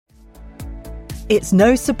It's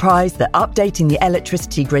no surprise that updating the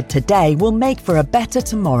electricity grid today will make for a better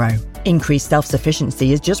tomorrow. Increased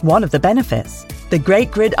self-sufficiency is just one of the benefits. The Great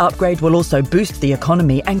Grid Upgrade will also boost the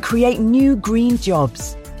economy and create new green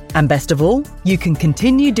jobs. And best of all, you can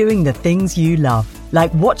continue doing the things you love,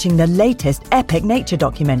 like watching the latest epic nature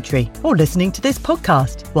documentary or listening to this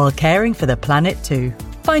podcast while caring for the planet too.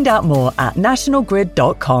 Find out more at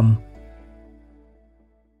nationalgrid.com.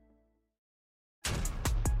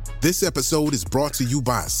 This episode is brought to you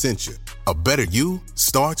by Essentia. A better you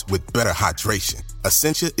starts with better hydration.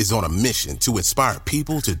 Essentia is on a mission to inspire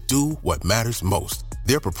people to do what matters most.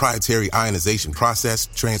 Their proprietary ionization process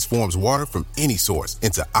transforms water from any source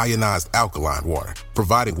into ionized alkaline water,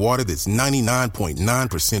 providing water that's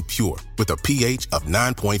 99.9% pure with a pH of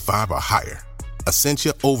 9.5 or higher.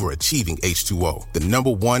 Essentia overachieving H2O, the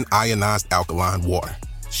 #1 ionized alkaline water.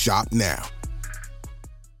 Shop now.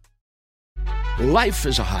 Life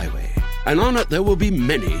is a highway, and on it there will be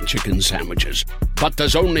many chicken sandwiches. But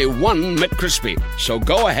there's only one McCrispy. So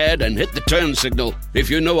go ahead and hit the turn signal if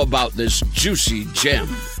you know about this juicy gem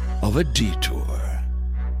of a detour.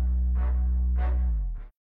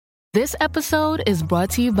 This episode is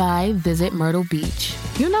brought to you by Visit Myrtle Beach.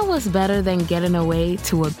 You know what's better than getting away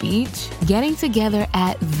to a beach? Getting together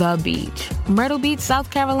at the beach. Myrtle Beach, South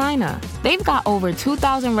Carolina. They've got over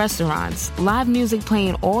 2,000 restaurants, live music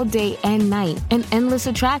playing all day and night, and endless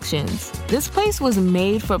attractions. This place was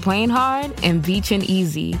made for playing hard and beaching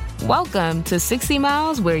easy. Welcome to 60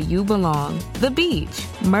 miles where you belong. The beach.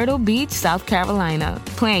 Myrtle Beach, South Carolina.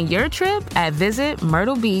 Plan your trip at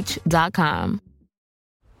visitmyrtlebeach.com.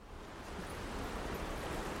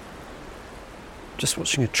 Just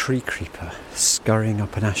watching a tree creeper scurrying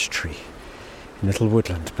up an ash tree in a little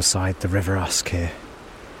woodland beside the River Usk here.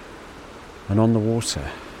 And on the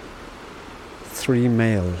water, 3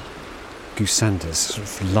 male goosanders, sort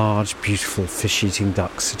of large, beautiful fish-eating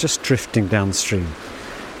ducks, are just drifting downstream.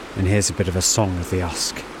 And here's a bit of a song of the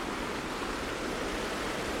Usk.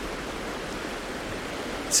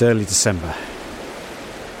 It's early December.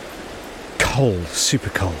 Cold,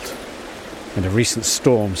 super cold. And a recent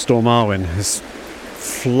storm, Storm Arwen, has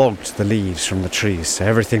flogged the leaves from the trees, so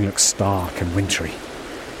everything looks stark and wintry.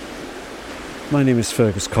 My name is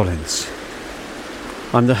Fergus Collins.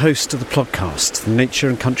 I'm the host of the podcast, the Nature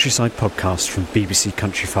and Countryside podcast from BBC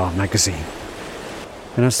Countryfile magazine.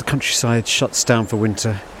 And as the countryside shuts down for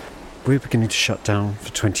winter, we're beginning to shut down for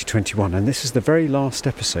 2021, and this is the very last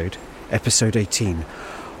episode, episode 18,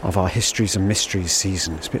 of our Histories and Mysteries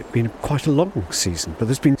season. It's been quite a long season, but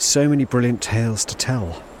there's been so many brilliant tales to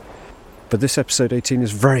tell. But this episode 18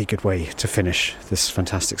 is a very good way to finish this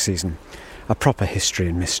fantastic season. A proper history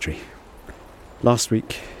and mystery. Last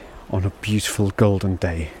week, on a beautiful golden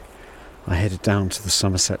day, I headed down to the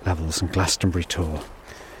Somerset Levels and Glastonbury tour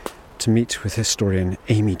to meet with historian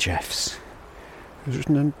Amy Jeffs, who's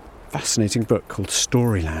written a fascinating book called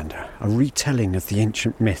Storyland, a retelling of the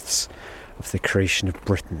ancient myths of the creation of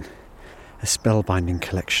Britain, a spellbinding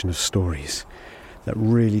collection of stories that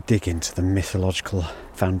really dig into the mythological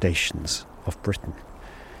foundations of Britain,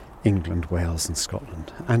 England, Wales and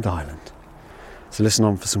Scotland and Ireland. So listen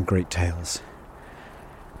on for some great tales.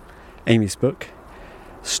 Amy's book,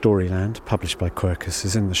 Storyland, published by Quercus,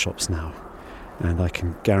 is in the shops now, and I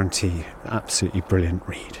can guarantee an absolutely brilliant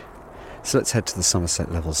read. So let's head to the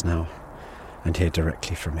Somerset Levels now and hear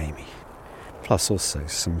directly from Amy. Plus also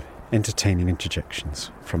some entertaining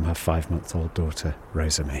interjections from her 5-month-old daughter,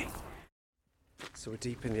 Rosa May. So we're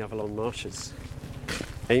deep in the Avalon marshes.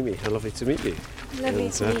 Amy, how lovely to meet you. Lovely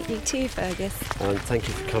to meet you too, Fergus. And thank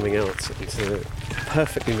you for coming out into the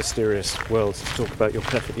perfectly mysterious world to talk about your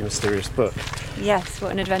perfectly mysterious book. Yes,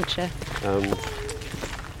 what an adventure.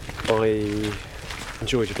 I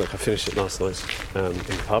enjoyed your book. I finished it last night in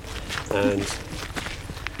the pub, and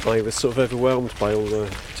I was sort of overwhelmed by all the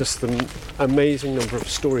amazing number of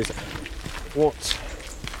stories. What's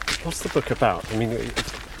the book about? I mean,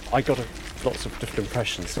 I got lots of different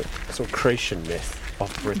impressions, sort of creation myth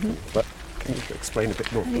of Britain, but can you explain a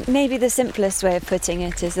bit more? Maybe the simplest way of putting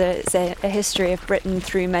it is that it's a history of Britain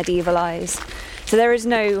through medieval eyes. So there is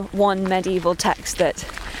no one medieval text that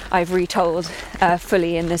I've retold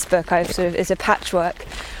fully in this book. It's a patchwork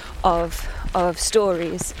of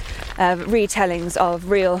stories, retellings of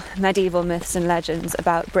real medieval myths and legends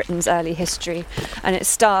about Britain's early history. And it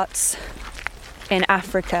starts in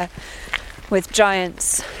Africa with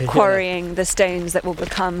giants quarrying the stones that will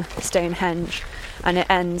become Stonehenge, and it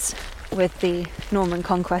ends with the Norman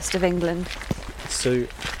conquest of England. So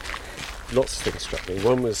lots of things struck me.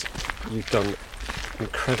 One was you've done an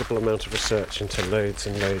incredible amount of research into loads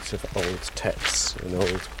and loads of old texts and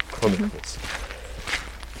old chronicles.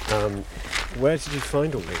 Where did you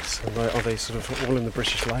find all these? Are they sort of all in the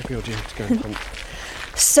British Library, or do you have to go and hunt?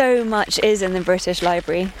 So much is in the British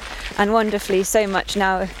Library, and wonderfully so much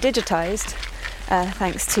now digitised,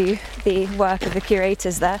 thanks to the work of the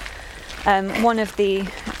curators there. One of the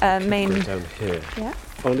main... Go down here. Yeah.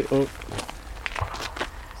 Oh.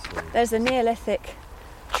 There's a Neolithic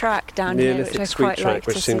track down here, which I sweet quite track, like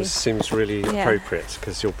which to see. seems really appropriate,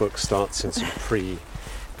 because your book starts in sort of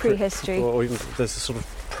prehistory. Or even there's a sort of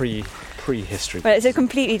prehistory. Well, it's a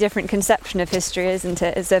completely different conception of history, isn't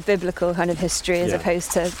it? It's a biblical kind of history as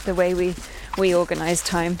opposed to the way we organise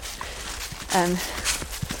time. So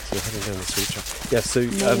you're heading down the sweet track. Yeah,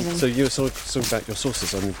 so you were sort of talking about your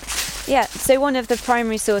sources. Yeah, so one of the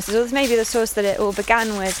primary sources, or maybe the source that it all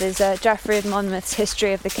began with, is Geoffrey of Monmouth's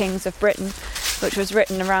History of the Kings of Britain, which was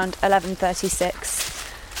written around 1136.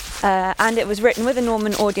 And it was written with a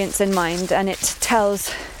Norman audience in mind, and it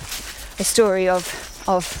tells a story of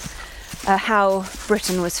how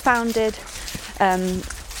Britain was founded, and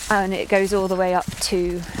it goes all the way up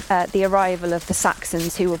to the arrival of the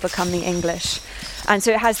Saxons, who will become the English. And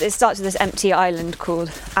so it starts with this empty island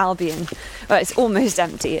called Albion. Well, it's almost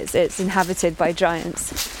empty. It's inhabited by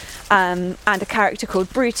giants, and a character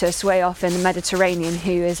called Brutus way off in the Mediterranean,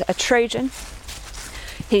 who is a Trojan.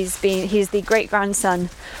 He's the great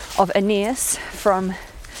grandson of Aeneas from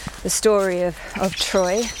the story of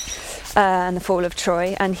Troy and the fall of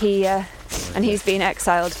Troy, and he's been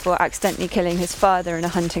exiled for accidentally killing his father in a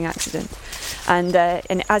hunting accident. And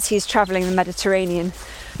as he's travelling the Mediterranean,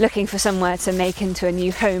 looking for somewhere to make into a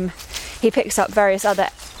new home, he picks up various other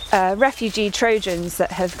refugee Trojans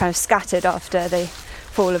that have kind of scattered after the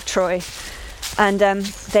fall of Troy, and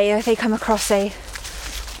they come across an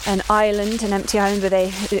island, an empty island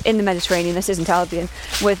in the Mediterranean. This isn't Albion,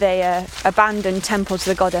 with a abandoned temple to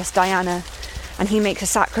the goddess Diana, and he makes a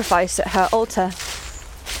sacrifice at her altar,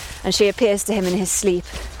 and she appears to him in his sleep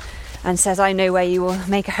and says, "I know where you will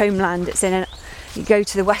make a homeland. You go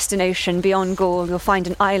to the Western Ocean beyond Gaul, you'll find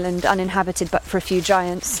an island uninhabited but for a few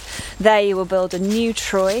giants. There you will build a new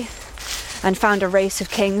Troy and found a race of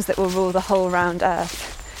kings that will rule the whole round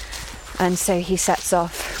earth." And so he sets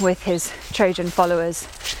off with his Trojan followers,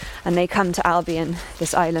 and they come to Albion,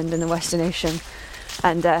 this island in the Western Ocean,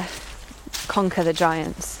 and conquer the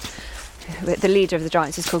giants. The leader of the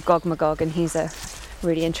giants is called Gog-Magog, and he's a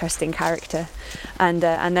really interesting character. And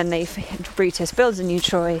then Brutus builds a new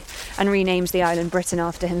Troy and renames the island Britain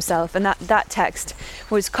after himself. And that text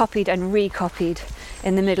was copied and recopied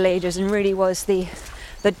in the Middle Ages, and really was the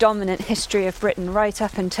dominant history of Britain right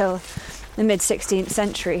up until the mid-16th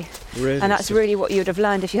century. Really? And that's really what you would have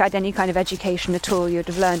learned if you had any kind of education at all. You would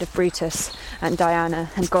have learned of Brutus and Diana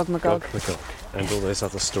and Gog-Magog. And all those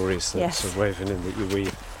other stories that are woven in that you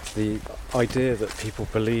weave. The idea that people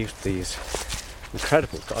believed these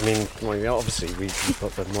incredible... I mean, obviously we've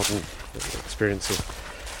got the modern experience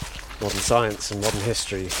of modern science and modern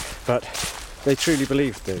history, but they truly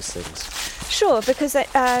believed those things. Sure, because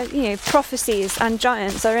prophecies and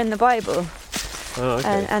giants are in the Bible. Oh,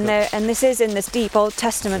 okay. And this is in this deep Old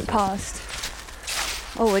Testament past.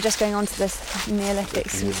 Oh, we're just going on to this Neolithic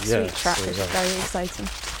sweet track, which is very exciting.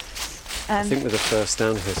 I think we're the first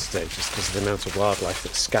down here today, just because of the amount of wildlife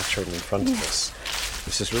that's scattering in front of us.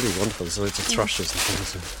 This is really wonderful. There's loads of thrushes and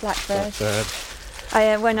things.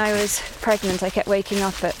 Blackbird. When I was pregnant, I kept waking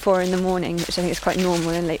up at 4 a.m, which I think is quite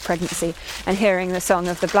normal in late pregnancy, and hearing the song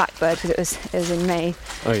of the blackbird, because it was in May.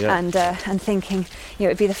 Oh, yeah. And thinking, it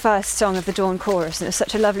would be the first song of the dawn chorus, and it was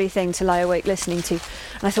such a lovely thing to lie awake listening to.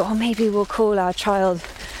 And I thought, maybe we'll call our child,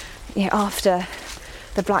 after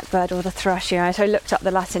the blackbird or the thrush. So I looked up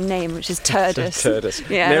the Latin name, which is Turdus. Turdus.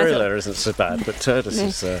 Yeah, Nerula isn't so bad, but Turdus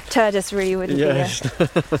is... Turdus really wouldn't be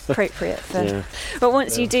appropriate for... But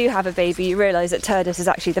once you do have a baby, you realise that Turdus is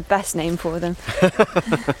actually the best name for them.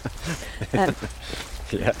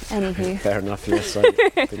 Anywho. Fair enough, yes,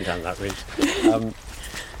 I've been down that route.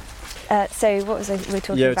 So what was we were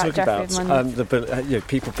talking about?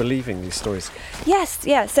 People believing these stories. Yes,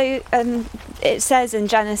 yeah. So it says in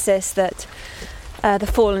Genesis that the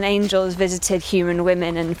fallen angels visited human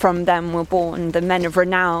women, and from them were born the men of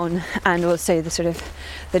renown, and also the sort of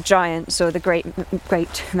the giants, or the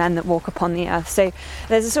great men that walk upon the earth. So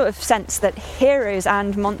there's a sort of sense that heroes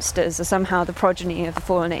and monsters are somehow the progeny of the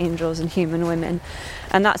fallen angels and human women,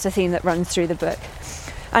 and that's a theme that runs through the book.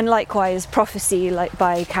 And likewise, prophecy, like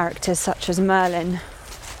by characters such as Merlin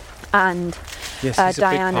and he's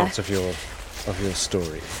Diana. A big part of your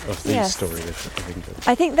story, of the story of England.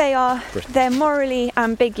 I think they're morally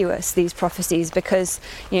ambiguous, these prophecies, because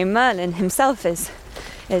Merlin himself is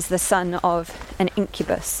the son of an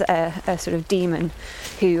incubus, a sort of demon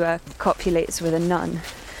who copulates with a nun.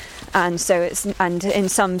 And so and in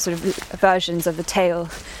some sort of versions of the tale,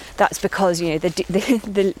 that's because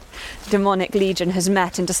the demonic legion has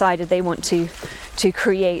met and decided they want to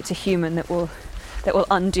create a human that will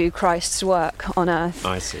undo Christ's work on earth.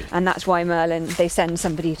 I see. And that's why Merlin, they send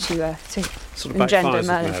somebody to Sort of engender backfires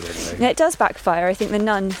Merlin. with Yeah, it does backfire. I think the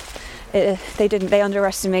nun, they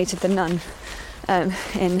underestimated the nun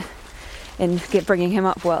in bringing him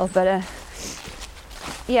up well. But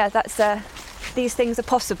that's these things are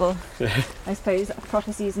possible. I suppose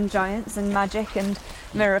prophecies and giants and magic and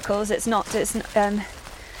miracles. It's not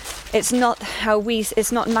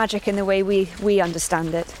magic in the way we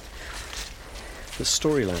understand it. The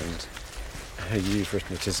Storyland, how you've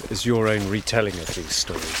written it, is your own retelling of these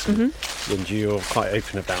stories, and you're quite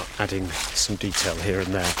open about adding some detail here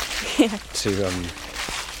and there to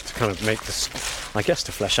kind of make this, I guess,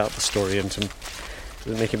 to flesh out the story and to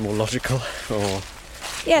make it more logical, or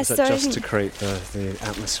yes, is that just to create the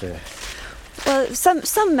atmosphere? Well,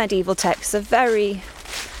 some medieval texts are very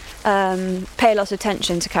pay a lot of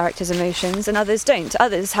attention to characters' emotions, and others don't.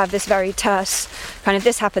 Others have this very terse kind of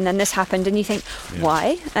this happened, then this happened, and you think,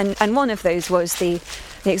 why? And one of those was the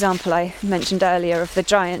example I mentioned earlier of the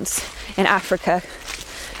giants in Africa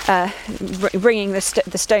bringing the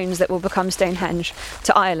stones that will become Stonehenge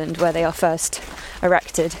to Ireland, where they are first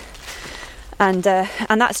erected, and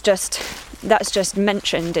that's just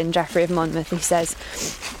mentioned in Geoffrey of Monmouth. He says,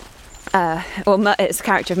 it's the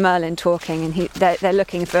character of Merlin talking, and they're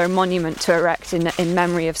looking for a monument to erect in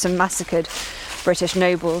memory of some massacred British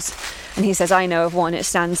nobles, and he says, I know of one. It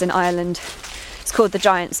stands in Ireland. It's called the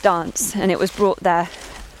Giant's Dance, and it was brought there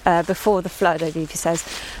before the flood, I believe he says,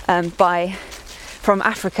 from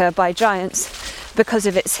Africa by giants because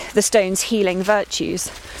of the stone's healing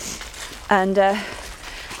virtues, and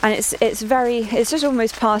it's just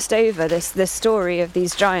almost passed over, this story of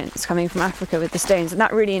these giants coming from Africa with the stones, and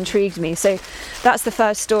that really intrigued me. So that's the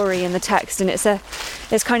first story in the text, and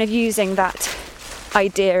it's kind of using that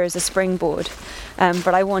idea as a springboard.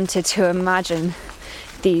 But I wanted to imagine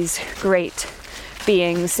these great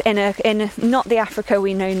beings in not the Africa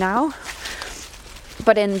we know now,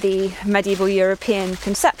 but in the medieval European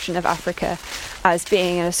conception of Africa as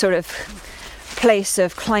being a sort of place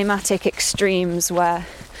of climatic extremes where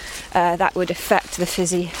that would affect the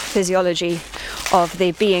physiology of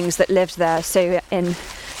the beings that lived there. So in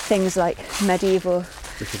things like medieval...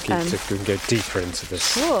 We can go deeper into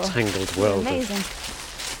this tangled world. Amazing.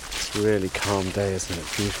 It's a really calm day, isn't it?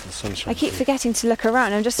 Beautiful sunshine. I keep forgetting to look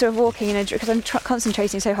around. I'm just sort of walking because I'm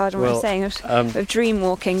concentrating so hard on what I'm saying, of dream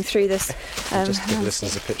walking through this. Just give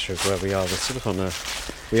listeners a picture of where we are. We're sort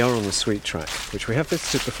of we are on the Sweet Track, which we have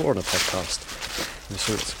visited before on a podcast. We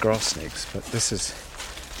saw it's grass snakes, but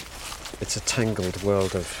it's a tangled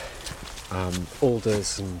world of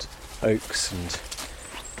alders and oaks and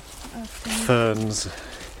ferns.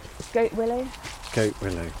 Goat willow,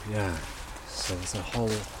 yeah. So there's a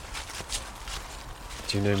whole...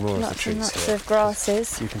 Do you know more of the trees here? Lots of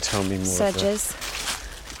grasses. You can tell me more. Sedges.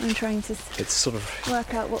 I'm trying to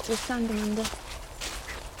work out what we're standing under.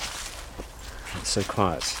 It's so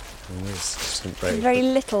quiet. And there's just very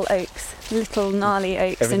little oaks, little gnarly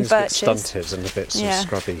oaks and birches. Everything's a bit stunted and a bit sort of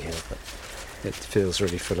scrubby here, but it feels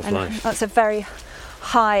really full of life. That's a very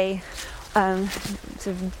high sort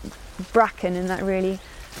of bracken in that really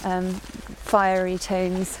fiery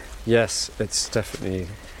tones. Yes, it's definitely,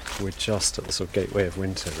 we're just at the sort of gateway of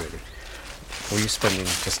winter, really. Were you spending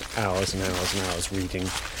just hours and hours and hours reading,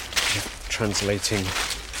 translating?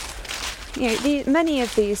 Many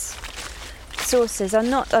of these sources are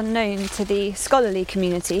not unknown to the scholarly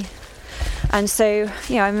community, and so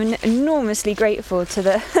I'm enormously grateful to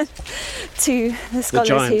the scholars. The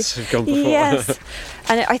giants who've gone before. Yes,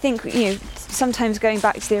 and I think sometimes going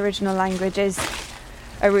back to the original language is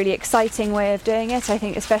a really exciting way of doing it. I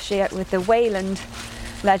think especially with the Wayland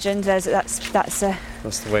legend, that's the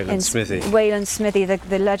Wayland Smithy. Wayland Smithy,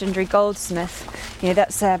 the legendary goldsmith.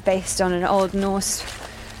 That's based on an Old Norse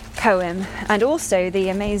poem, and also the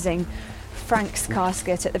amazing Frank's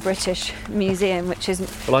casket at the British Museum, which is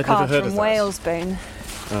carved from whale's bone.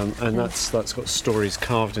 And that's got stories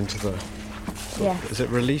carved into the... Is it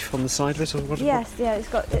relief on the side of it, or what? Yes, it's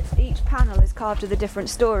got each panel is carved with a different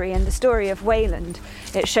story, and the story of Wayland,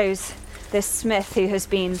 it shows this smith who has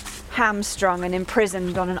been hamstrung and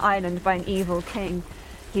imprisoned on an island by an evil king.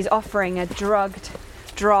 He's offering a drugged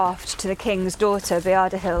draught to the king's daughter,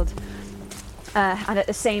 Beardahild, and at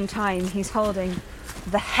the same time he's holding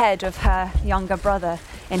the head of her younger brother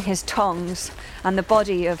in his tongs, and the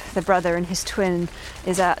body of the brother and his twin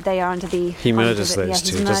they are under the... He murders those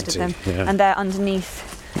two, he's murdered them, and they're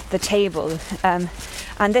underneath the table.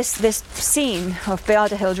 And this scene of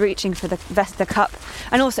Beardahild reaching for the cup,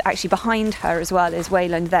 and also actually behind her as well is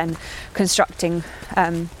Wayland then constructing,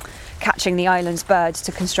 catching the island's birds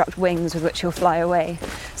to construct wings with which he'll fly away.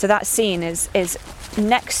 So that scene is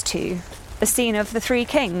next to the scene of the Three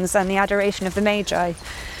Kings and the adoration of the Magi,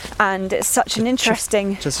 and it's such an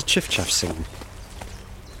interesting... There's a Chiff-Chaff scene.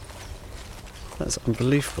 That's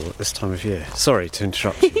unbelievable at this time of year. Sorry to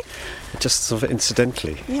interrupt you. Just sort of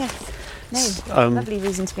incidentally. Yes. No, lovely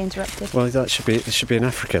reason to be interrupted. Well, it should be in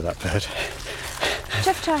Africa, that bird.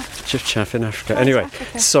 Chiff-Chaff. Chiff-Chaff in Africa. That's anyway,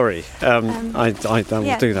 Africa. Sorry. I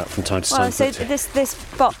will do that from time to time. Well, so this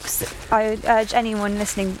box, I would urge anyone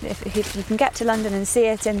listening, if you can get to London and see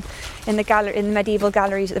it in the gallery, in the medieval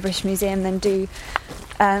galleries at the British Museum, then do,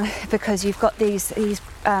 because you've got these sort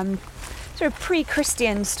of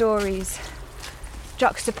pre-Christian stories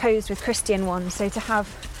juxtaposed with Christian ones. So to have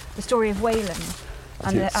the story of Wayland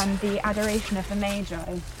and the adoration of the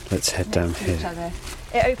Magi. Let's head down here.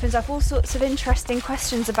 It opens up all sorts of interesting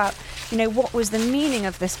questions about, what was the meaning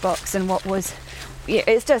of this box and what was.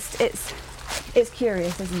 It's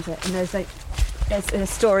curious, isn't it? And there's a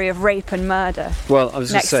story of rape and murder. Well, I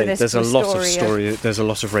was going to say there's a lot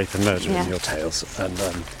of rape and murder in your tales, and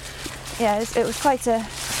it was quite a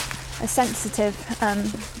sensitive.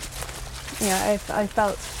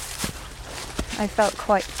 I felt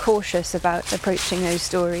quite cautious about approaching those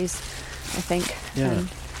stories, I think.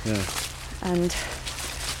 And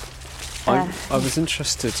I was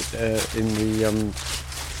interested in the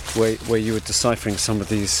way you were deciphering some of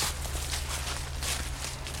these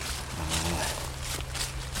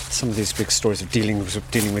big stories of dealing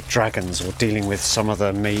with dragons, or dealing with some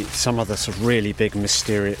other sort of really big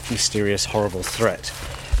mysterious horrible threat.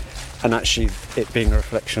 And actually, it being a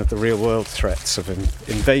reflection of the real-world threats of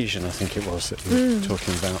invasion, I think it was, that you were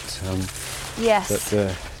talking about. Yes.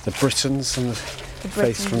 That the Britons and the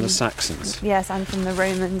faith from the Saxons. Yes, and from the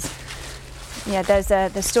Romans. Yeah, there's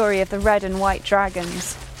the story of the red and white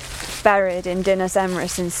dragons buried in Dinas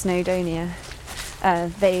Emrys in Snowdonia.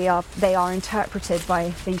 They are interpreted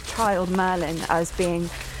by the child Merlin as being,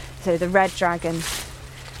 so the red dragon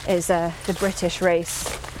is the British race,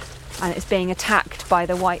 and it's being attacked by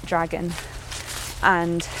the white dragon,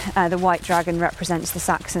 and the white dragon represents the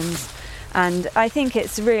Saxons. And I think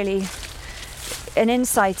it's really an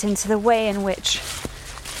insight into the way in which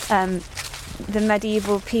the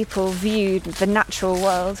medieval people viewed the natural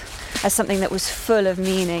world as something that was full of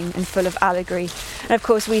meaning and full of allegory. And of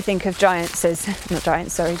course we think of dragons as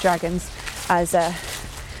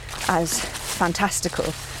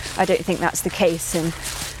fantastical. I don't think that's the case in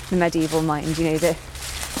the medieval mind. The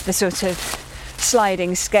sort of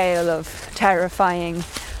sliding scale of terrifying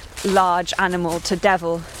large animal to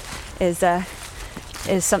devil is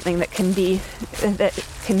something that can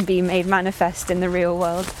be made manifest in the real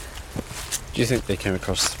world. Do you think they came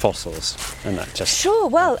across fossils and that just... Sure,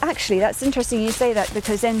 well, actually, that's interesting you say that,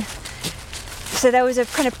 because so there was a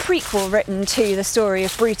kind of prequel written to the story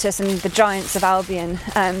of Brutus and the giants of Albion,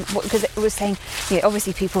 because it was saying,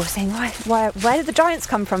 obviously people were saying, where did the giants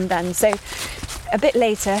come from then? So a bit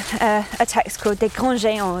later, a text called Des Grands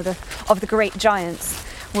Géants, of the Great Giants,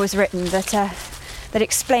 was written that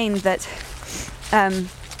explained that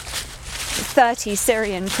 30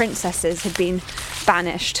 Syrian princesses had been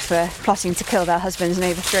banished for plotting to kill their husbands and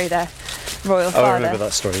overthrow their royal father. I remember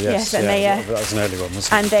that story, yes. And that was an early one,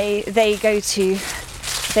 wasn't it? And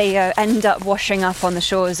they end up washing up on the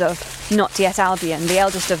shores of Not Yet Albion. The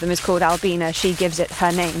eldest of them is called Albina. She gives it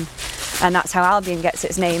her name, and that's how Albion gets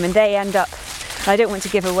its name. And they end up, I don't want to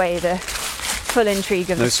give away the full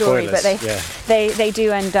intrigue of the story, spoilers, but they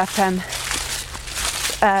do end up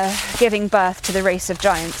giving birth to the race of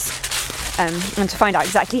giants. And to find out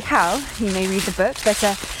exactly how, you may read the book, but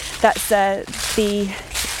that's at the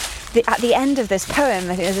end of this poem,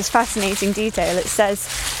 I think there's this fascinating detail. It says,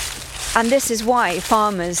 and this is why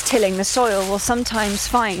farmers tilling the soil will sometimes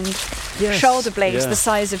find shoulder blades the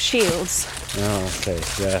size of shields. Oh, okay,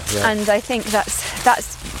 yeah. And I think that's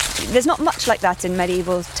there's not much like that in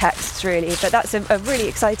medieval texts, really, but that's a really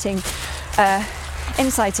exciting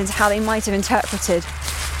insight into how they might have interpreted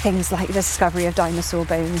things like the discovery of dinosaur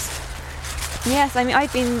bones. Yes, I mean,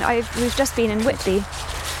 we've just been in Whitby,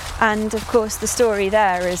 and of course the story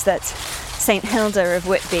there is that St. Hilda of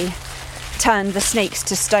Whitby turned the snakes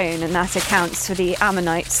to stone, and that accounts for the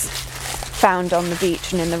ammonites found on the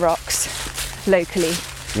beach and in the rocks locally.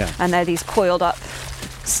 Yeah. And they're these coiled up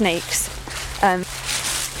snakes.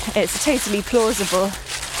 It's a totally plausible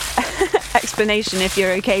explanation if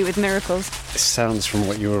you're okay with miracles. It sounds from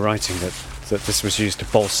what you were writing that this was used to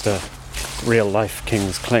bolster real life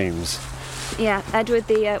kings' claims. Yeah, Edward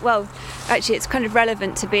the... well, actually, it's kind of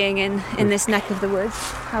relevant to being in this neck of the woods.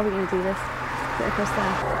 How are we going to do this? Get across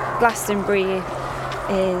there. Glastonbury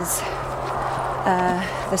is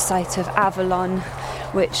the site of Avalon,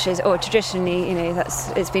 which is, or traditionally,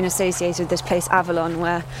 it's been associated with this place Avalon,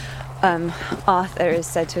 where Arthur is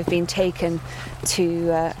said to have been taken to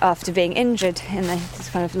after being injured in this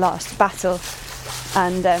kind of last battle,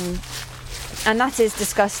 and that is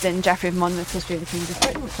discussed in Geoffrey of Monmouth's History of the Kings of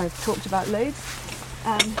Britain, which I've talked about loads.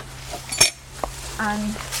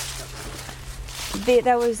 And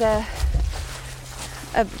there was a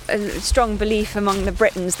strong belief among the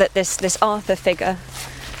Britons that this Arthur figure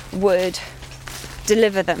would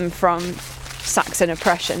deliver them from Saxon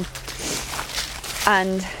oppression,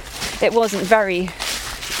 and it wasn't very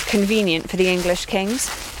convenient for the English kings,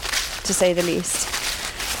 to say the least.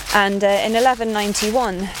 And in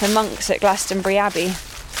 1191, the monks at Glastonbury Abbey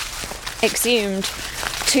exhumed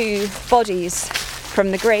 2 bodies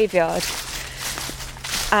from the graveyard,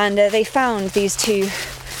 and they found these 2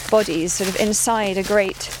 bodies sort of inside a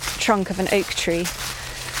great trunk of an oak tree,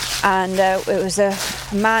 and it was a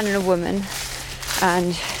man and a woman,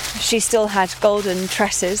 and she still had golden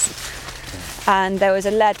tresses, and there was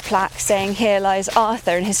a lead plaque saying, "Here lies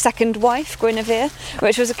Arthur and his second wife, Guinevere,"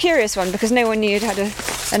 which was a curious one because no one knew he'd had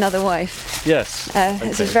another wife. Yes.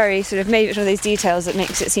 It's a very sort of, maybe it's one of these details that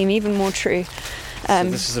makes it seem even more true. So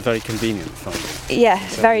this is a very convenient finding. Yeah,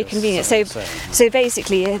 very convenient. So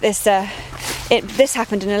basically, this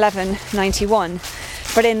happened in 1191,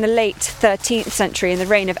 but in the late 13th century, in the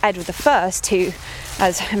reign of Edward I, who,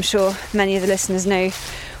 as I'm sure many of the listeners know,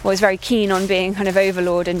 was very keen on being kind of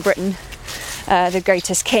overlord in Britain, the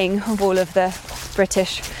greatest king of all of the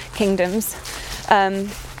British kingdoms,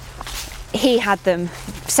 he had them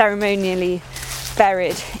ceremonially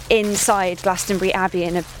buried inside Glastonbury Abbey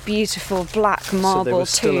in a beautiful black marble tomb.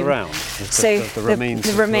 So they were still tomb. Around.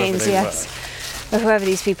 The remains, yes, of whoever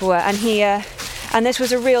these people were, and he, and this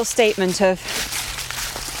was a real statement of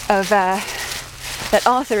that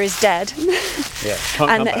Arthur is dead,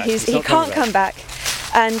 and that he can't come back,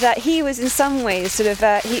 and that he was in some ways sort of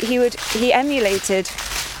he emulated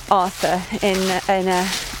Arthur in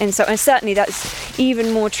so, and certainly that's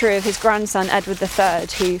even more true of his grandson Edward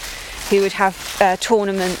III, who would have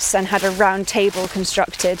tournaments and had a round table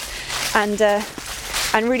constructed, and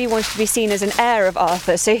really wanted to be seen as an heir of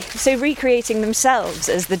Arthur. So recreating themselves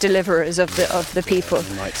as the deliverers of the people.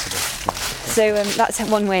 So that's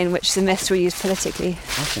one way in which the myths were used politically.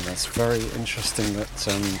 I think that's very interesting that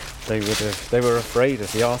they were afraid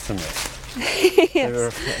of the Arthur myth. Yes. They were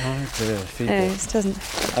afraid. No, it doesn't.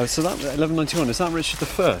 Oh, so that 1191, is that Richard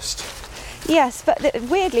I? Yes, but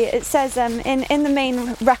weirdly it says in the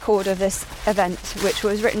main record of this event, which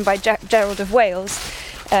was written by Gerald of Wales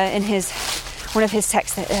in one of his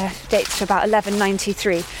texts that dates to about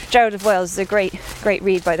 1193. Gerald of Wales is a great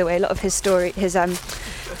read, by the way. A lot of his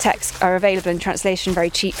texts are available in translation very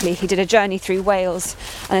cheaply. He did a journey through Wales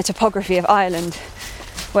and a topography of Ireland,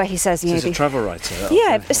 where he says, he's a travel writer.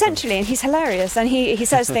 Yeah, essentially, and he's hilarious. And he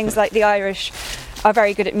says things like the Irish are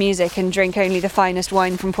very good at music and drink only the finest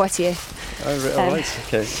wine from Poitiers. Oh, right,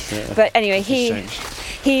 okay. Yeah. But anyway,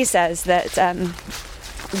 he says that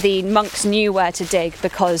the monks knew where to dig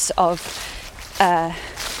because of a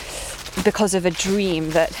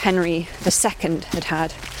dream that Henry II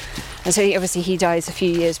had. And so he dies a few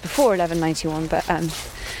years before 1191,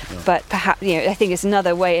 but perhaps, I think it's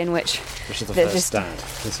another way in which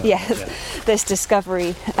this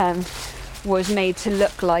discovery was made to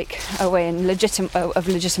look like a way of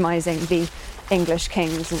legitimising the English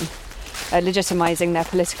kings and legitimising their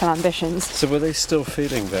political ambitions. So were they still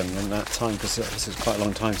feeling then in that time, because it's quite a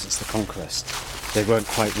long time since the conquest, they weren't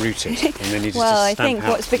quite rooted and they needed well, to I think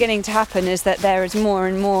what's beginning to happen is that there is more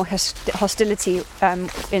and more hostility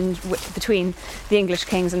between the English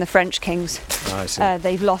kings and the French kings. Oh, I see.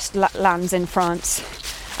 They've lost lands in France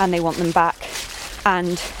and they want them back,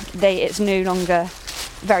 and it's no longer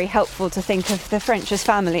very helpful to think of the French as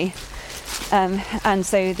family, and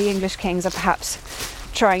so the English kings are perhaps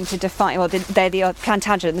trying to define, they're the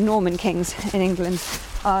Plantagenet, the Norman kings in England,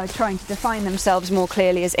 are trying to define themselves more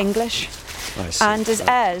clearly as English and as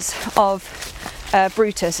heirs of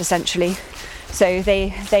Brutus, essentially. So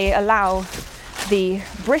they allow the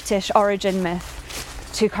British origin myth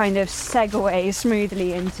to kind of segue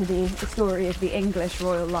smoothly into the story of the English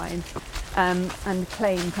royal line, and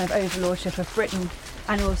claim kind of overlordship of Britain,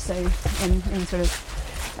 and also in sort of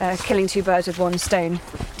killing two birds with one stone,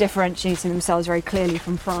 differentiating themselves very clearly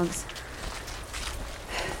from France.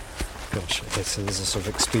 Gosh, okay, so there's a sort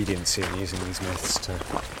of expediency in using these myths to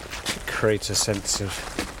create a sense of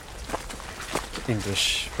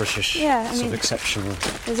English, British, of exceptional.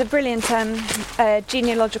 There's a brilliant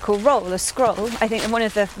genealogical roll, a scroll. I think one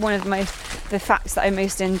of the facts that I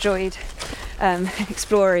most enjoyed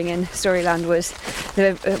exploring in Storyland was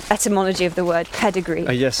the etymology of the word pedigree.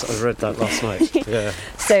 Yes, I read that last night. Yeah.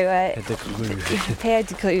 So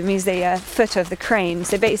Pedigree means the foot of the crane.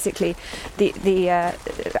 So basically, the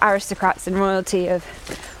aristocrats and royalty of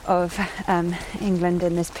England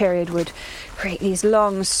in this period would create these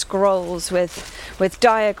long scrolls with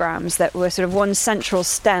diagrams that were sort of one central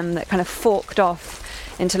stem that kind of forked off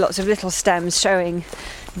into lots of little stems showing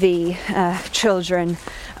the children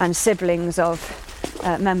and siblings of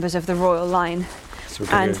members of the royal line. So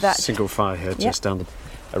we're going to go single file here, just down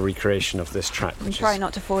a recreation of this track. Try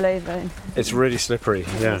not to fall over. It's really slippery,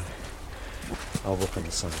 yeah. I'll walk on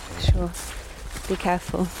the side. Sure. Be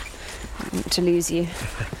careful not to lose you.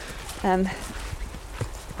 One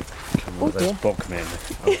of those bogmen.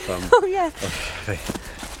 Oh yeah.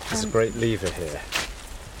 There's a great lever here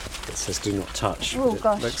that says "Do not touch." Oh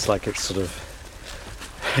gosh. It looks like it's sort of.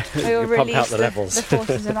 You pump out the levels. The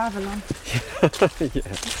forces of Avalon.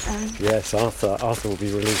 Yes, Arthur will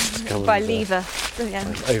be released to come by and, lever.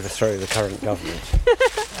 And overthrow the current government.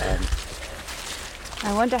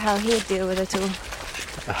 I wonder how he'd deal with it all.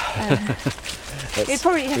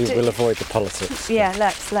 We'll avoid the politics. Yeah,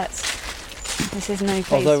 let's. This is no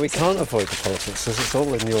place. Although we can't avoid the politics, because it's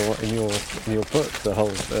all in your book. The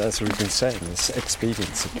whole, as we've been saying, this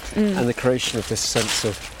expediency and the creation of this sense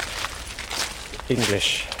of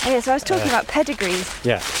English. Oh, yeah, so I was talking about pedigrees.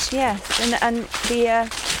 Yes. Yes, and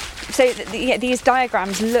these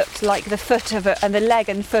diagrams looked like the foot of the leg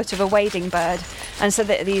and foot of a wading bird, and so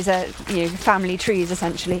that these are family trees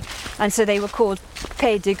essentially, and so they were called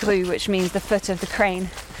pied de grue, which means the foot of the crane.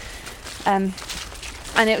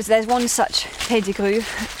 And there's one such pied de grue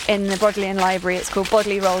in the Bodleian Library. It's called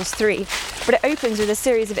Bodley Rolls 3, but it opens with a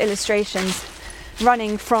series of illustrations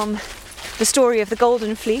running from the story of the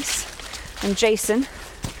Golden Fleece and Jason,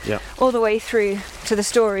 all the way through to the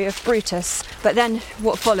story of Brutus. But then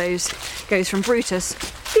what follows goes from Brutus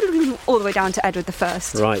all the way down to Edward I.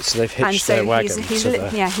 Right, so they've hitched their wagon.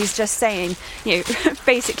 He's just saying,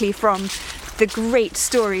 basically from the great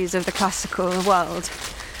stories of the classical world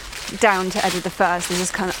down to Edward I, there's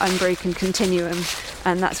this kind of unbroken continuum,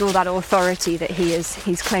 and that's all that authority that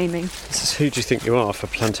he's claiming. This is, who do you think you are for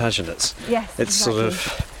Plantagenets? Yes, it's exactly. Sort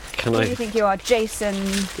of. Who do you think you are, Jason?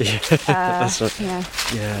 That's right.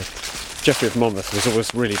 Yeah. Geoffrey of Monmouth was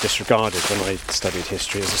always really disregarded when I studied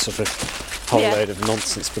history as a sort of whole load of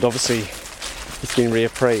nonsense, but obviously he's been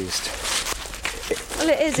reappraised. Well,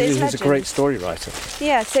 it is. He's a great story writer.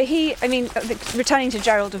 Yeah, so returning to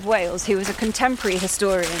Gerald of Wales, who was a contemporary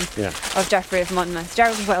historian of Geoffrey of Monmouth.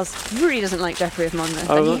 Gerald of Wales really doesn't like Geoffrey of Monmouth.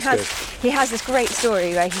 Oh, and he has this great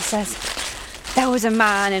story where he says, there was a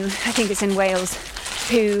man, and I think it's in Wales,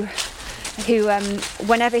 who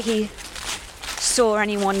whenever he saw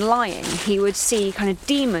anyone lying, he would see kind of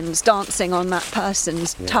demons dancing on that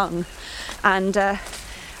person's tongue, and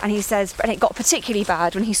he says, and it got particularly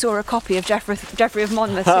bad when he saw a copy of Geoffrey of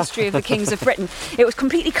Monmouth's History of the Kings of Britain. It was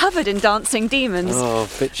completely covered in dancing demons. Oh,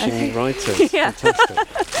 bitching writers! Yeah. Fantastic.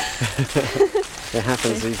 It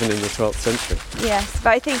happens even in the 12th century. Yes, but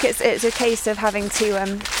I think it's a case of having to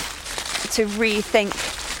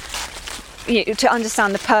rethink. To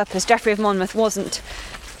understand the purpose. Geoffrey of Monmouth wasn't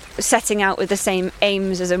setting out with the same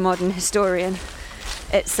aims as a modern historian.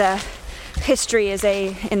 It's history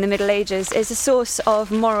in the Middle Ages is a source of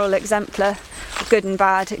moral exemplar, good and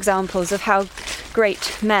bad examples of how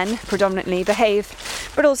great men predominantly behave,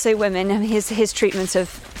 but also women. And his treatment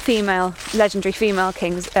of legendary female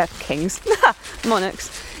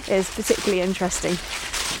monarchs is particularly interesting,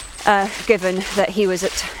 given that he was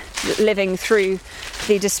living through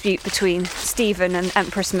the dispute between Stephen and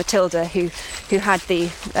Empress Matilda, who had the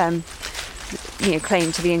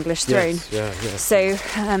claim to the English throne. Yes. So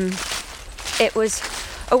it was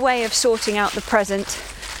a way of sorting out the present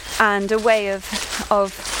and a way of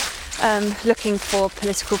looking for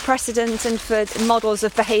political precedent and for models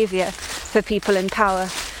of behaviour for people in power.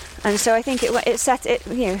 And so I think it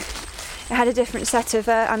had a different set of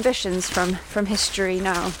ambitions from history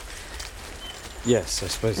now. Yes, I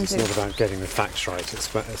suppose it's not about getting the facts right, it's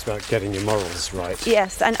about getting your morals right.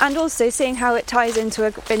 Yes, and also seeing how it ties into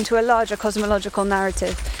a larger cosmological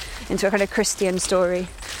narrative, into a kind of Christian story.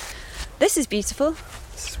 This is beautiful.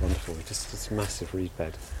 This is wonderful, just this massive reed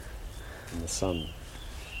bed in the sun.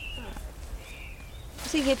 I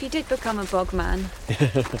think if you did become a bogman,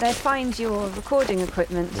 they'd find your recording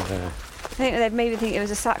equipment. Yeah. I think they'd maybe think it was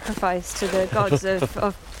a sacrifice to the gods of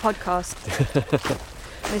podcast.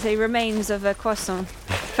 They say remains of a croissant.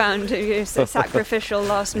 found his sacrificial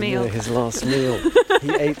last meal. Yeah, his last meal.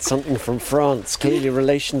 He ate something from France. Clearly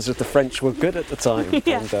relations with the French were good at the time.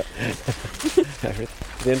 Yeah. And, at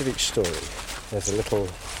the end of each story, there's a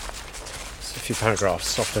few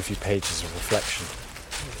paragraphs, often a few pages of reflection.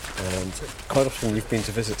 And quite often you've been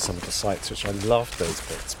to visit some of the sites, which I loved those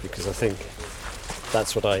bits, because I think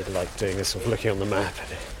that's what I like doing, is sort of looking on the map.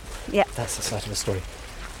 Yeah. That's the site of a story.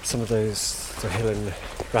 Some of those, the hill in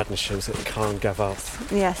Radnorshire, was at Carn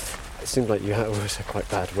Gavarth. Yes. It seemed like you always had quite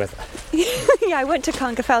bad weather. Yeah, I went to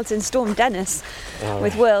Carn Gavarth in Storm Dennis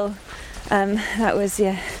with Will. That was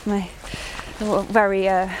my very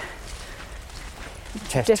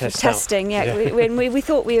testing. Yeah, we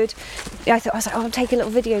thought we would. I was like, I'll take a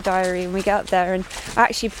little video diary when we get up there, and I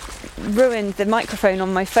actually ruined the microphone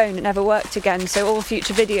on my phone. It never worked again, so all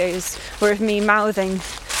future videos were of me mouthing,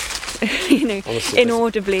 honestly,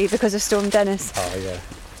 inaudibly because of Storm Dennis. Oh yeah,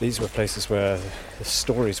 these were places where the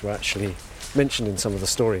stories were actually mentioned in some of the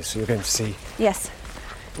stories, so you're going to see. Yes.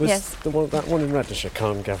 Yes. That one in Radnorshire,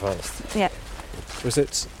 Carn Gavarth. Yeah. Was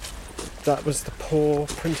it? That was the paw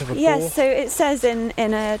print of a boar? Yes, so it says in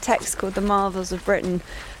a text called The Marvels of Britain,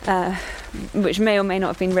 which may or may not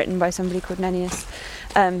have been written by somebody called Nennius,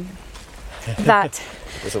 that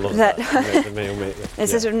there's a lot of that.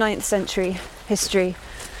 It's a sort of 9th century history,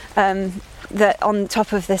 that on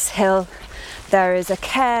top of this hill there is a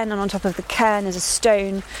cairn, and on top of the cairn is a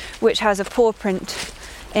stone which has a paw print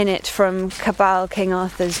in it from Cabal, King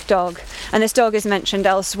Arthur's dog. And this dog is mentioned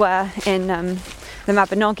elsewhere in the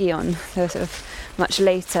Mabinogion, the sort of much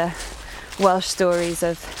later Welsh stories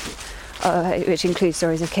of which include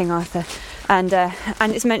stories of King Arthur, and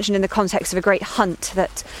it's mentioned in the context of a great hunt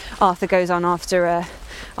that Arthur goes on after a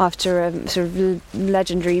sort of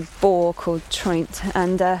legendary boar called Troint,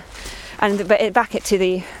 but back it to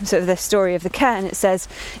the sort of the story of the cairn. It says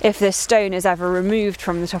if this stone is ever removed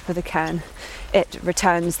from the top of the cairn, it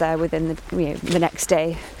returns there within the next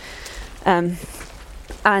day, and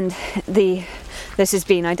this has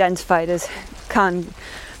been identified as Carn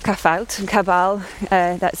Gavarth and Cabal.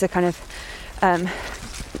 That's a kind of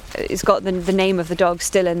it's got the name of the dog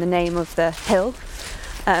still in the name of the hill.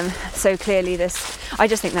 So clearly I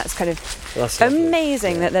just think that's kind of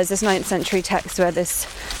amazing, that there's this 9th century text where this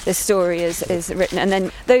story is written. And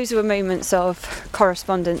then those were moments of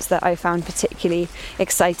correspondence that I found particularly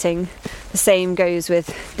exciting. The same goes with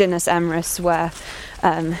Dinas Emrys, where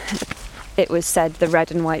it was said the red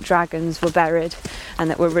and white dragons were buried and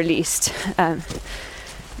that were released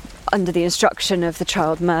under the instruction of the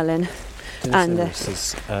child Merlin.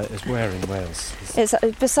 Dinas Emrys is where in Wales? It's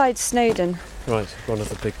beside Snowdon. Right, one of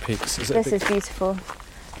the big peaks. This is beautiful.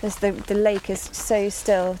 The lake is so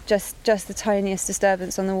still, just the tiniest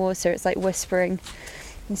disturbance on the water. It's like whispering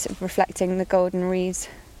and sort of reflecting the golden reeds.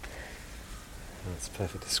 That's a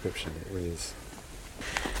perfect description, it really is.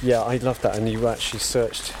 Yeah, I love that. And you actually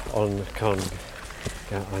searched on Carn.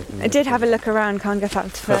 I did have a look around Carn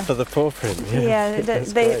Gavarth for the paw print. Yeah,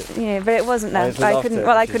 but it wasn't there.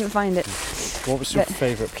 I couldn't find it. What was your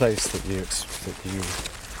favourite place that you?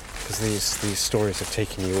 Because these stories have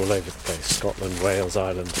taken you all over the place: Scotland, Wales,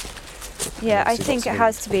 Ireland. Yeah, I think it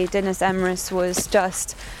has to be. Dinas Emrys was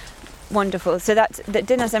just wonderful. So that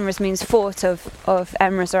Dinas Emrys means fort of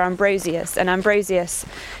Emrys or Ambrosius, and Ambrosius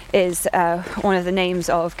is one of the names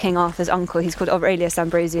of King Arthur's uncle. He's called Aurelius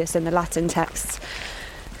Ambrosius in the Latin texts.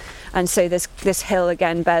 And so this hill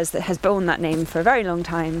again has borne that name for a very long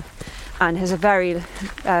time, and has for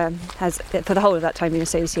the whole of that time been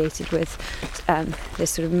associated with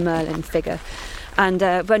this sort of Merlin figure. And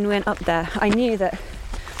when we went up there, I knew that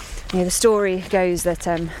the story goes that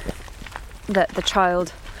that the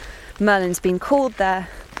child Merlin's been called there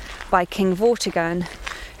by King Vortigern,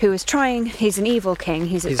 who was trying. He's an evil king.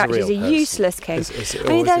 He's a useless king.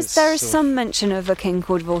 There is some mention of a king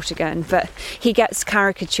called Vortigern, but he gets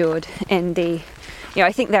caricatured in the.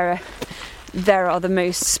 I think there are the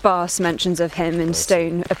most sparse mentions of him in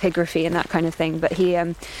stone epigraphy and that kind of thing. But he,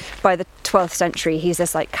 by the 12th century, he's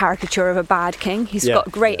this like caricature of a bad king. He's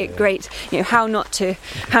got great. How not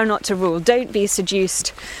to rule. Don't be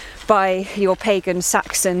seduced by your pagan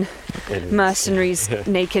Saxon mercenary's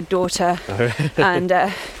naked daughter, and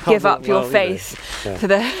give up your faith for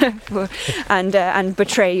the and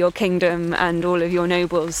betray your kingdom and all of your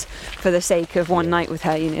nobles for the sake of one night with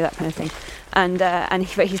her, that kind of thing. And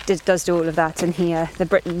he does do all of that, and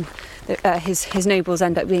his nobles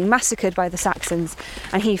end up being massacred by the Saxons,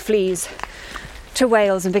 and he flees to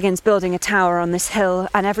Wales and begins building a tower on this hill,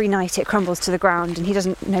 and every night it crumbles to the ground, and he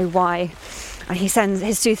doesn't know why. And he sends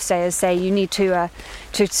his soothsayers say, you need to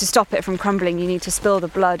stop it from crumbling, you need to spill the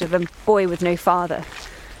blood of a boy with no father,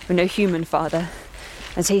 with no human father.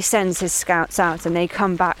 And so he sends his scouts out, and they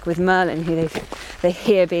come back with Merlin, who they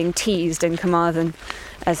hear being teased in Carmarthen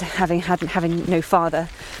as having no father.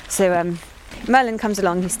 So Merlin comes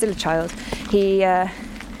along. He's still a child.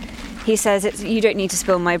 He says, you don't need to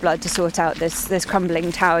spill my blood to sort out this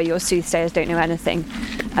crumbling tower. Your soothsayers don't know anything,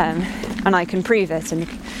 and I can prove it. And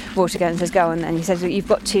Vortigern says, go on. And he says, you've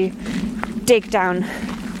got to dig down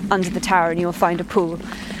under the tower and you'll find a pool.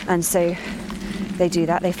 And so they do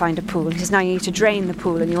that. They find a pool. He says, now you need to drain the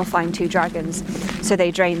pool and you'll find 2 dragons. So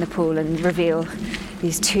they drain the pool and reveal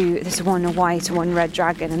these 2. There's one a white and one red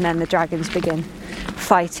dragon, and then the dragons begin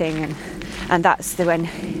fighting, and that's when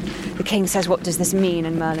the king says, what does this mean?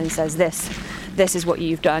 And Merlin says, this is what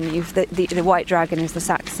you've done. The white dragon is the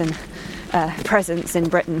Saxon presence in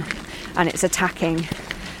Britain, and it's attacking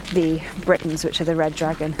the Britons, which are the red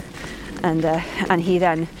dragon. And he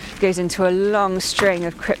then goes into a long string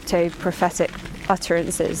of crypto-prophetic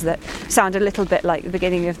utterances that sound a little bit like the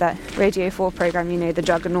beginning of that Radio 4 programme, the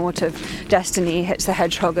juggernaut of destiny hits the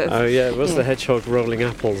hedgehog of... Oh yeah, it was the hedgehog rolling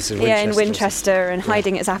apples in Winchester. Yeah, in Winchester, and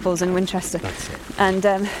hiding its apples in Winchester. That's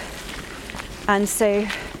it. And so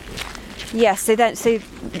that's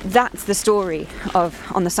the story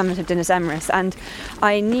of On the Summit of Dinas Emrys. And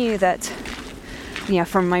I knew that,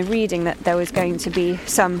 from my reading, that there was going to be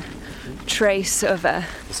some trace of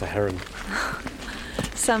it's a heron.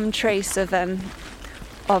 Some trace of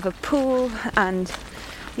a pool, and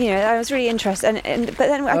I was really interested, but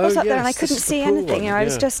then I got up there and I couldn't see anything. I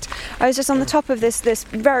was just on the top of this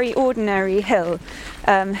very ordinary hill,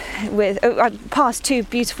 I passed 2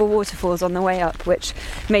 beautiful waterfalls on the way up, which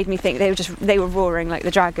made me think they were roaring like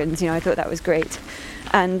the dragons. I thought that was great,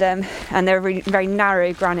 and there were really very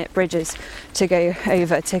narrow granite bridges to go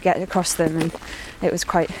over to get across them, and it was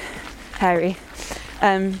quite hairy.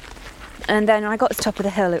 And then when I got to the top of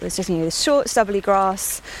the hill, it was just, this short, stubbly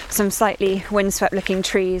grass, some slightly windswept-looking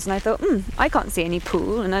trees, and I thought, I can't see any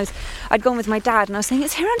pool. And I'd gone with my dad, and I was saying,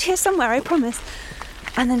 it's around here somewhere, I promise.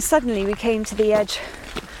 And then suddenly we came to the edge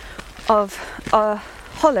of a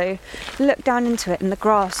hollow, looked down into it, and the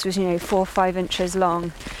grass was, 4 or 5 inches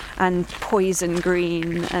long, and poison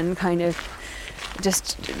green, and kind of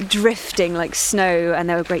just drifting like snow, and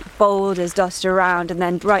there were great boulders dotted around, and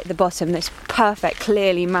then right at the bottom this perfect,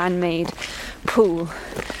 clearly man-made pool,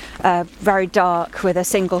 very dark, with a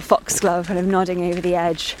single foxglove kind of nodding over the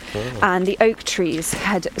edge. And the oak trees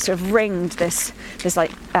had sort of ringed this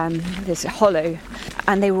hollow,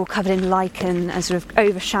 and they were all covered in lichen and sort of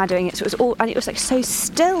overshadowing it. So it was like so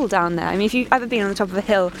still down there. I mean, if you've ever been on the top of a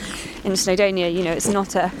hill in Snowdonia, it's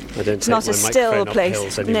not a still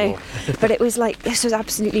place. No, but it was like this was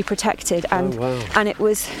absolutely protected, and and it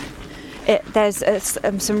was. There's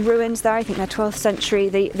some ruins there. I think they're 12th century.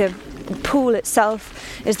 The pool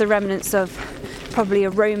itself is the remnants of probably a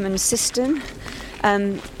Roman cistern,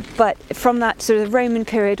 but from that sort of Roman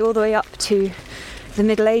period all the way up to the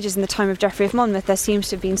Middle Ages and the time of Geoffrey of Monmouth, there seems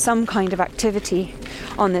to have been some kind of activity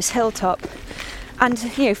on this hilltop. And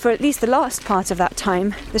for at least the last part of that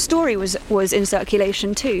time, the story was in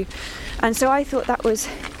circulation too. And so I thought that was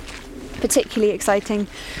particularly exciting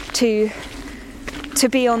to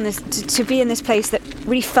be on this, to be in this place that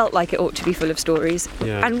really felt like it ought to be full of stories,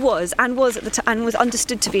 and was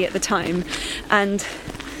understood to be at the time. And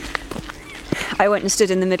I went and stood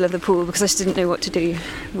in the middle of the pool because I just didn't know what to do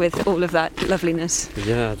with all of that loveliness.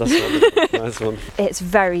 Yeah, that's one. Nice one. It's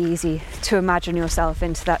very easy to imagine yourself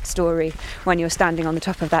into that story when you're standing on the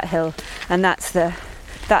top of that hill, and that's the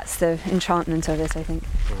enchantment of it, I think.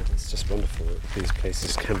 Right, it's just wonderful that these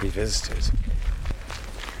places can be visited.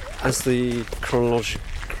 As the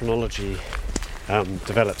chronology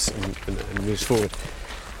develops and moves forward,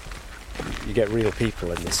 you get real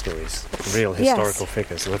people in the stories, real historical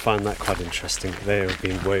figures, and I find that quite interesting. They have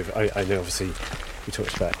been woven. I know, obviously, we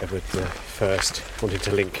talked about Edward first wanting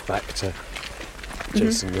to link back to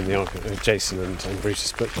Jason and the argument, Jason and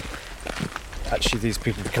Brutus, but actually these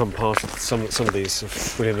people become part of some of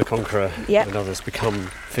these. William the Conqueror and others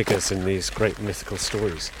become figures in these great mythical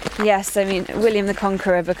stories. Yes, I mean, William the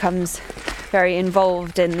Conqueror becomes very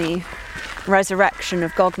involved in the resurrection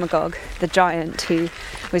of Gog-Magog, the giant who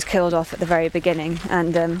was killed off at the very beginning,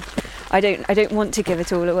 and I don't want to give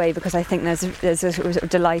it all away because I think there's a sort of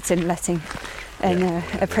delight in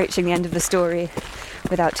approaching the end of the story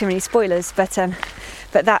without too many spoilers, but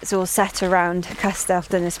that's all set around Castell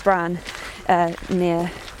Dinas Bran, near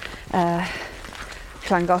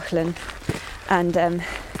Llangollen, and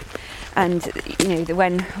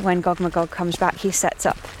when Gog-Magog comes back, he sets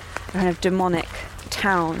up a kind of demonic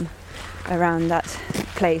town around that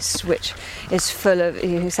place which is full of,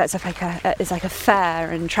 sets up it's like a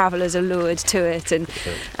fair, and travellers are lured to it,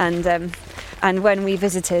 and when we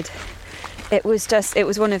visited, it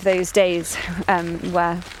was one of those days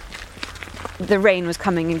where the rain was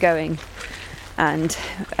coming and going, and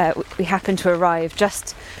we happened to arrive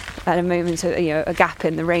just at a moment, a gap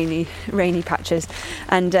in the rainy patches,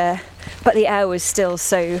 and but the air was still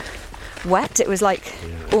so wet. It was like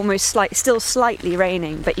almost still slightly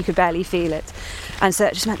raining, but you could barely feel it, and so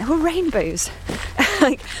that just meant there were rainbows.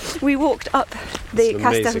 Like, we walked up the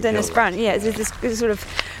Castelldinus-Bran. Yeah, it's sort of,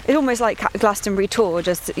 it's almost like Glastonbury Tor,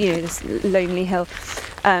 just this lonely hill,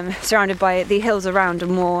 surrounded by the hills around are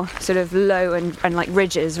more sort of low and like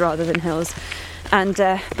ridges rather than hills, and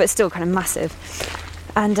but still kind of massive.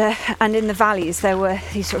 And in the valleys there were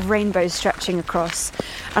these sort of rainbows stretching across,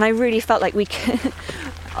 and I really felt like we could,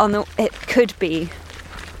 it could be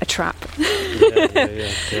a trap.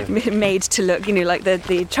 Made to look, like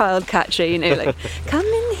the child catcher, like, come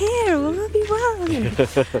in here, all will be well.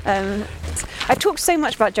 I've talked so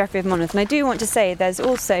much about Geoffrey of Monmouth, and I do want to say there's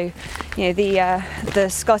also, the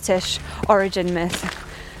Scottish origin myth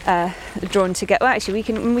drawn together. Well, actually,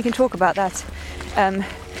 we can talk about that.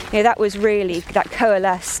 That was really, that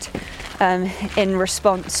coalesced in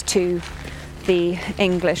response to the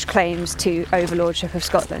English claims to overlordship of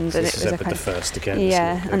Scotland, and it was Edward the First again.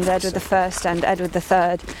 Yeah, and Edward the First and Edward the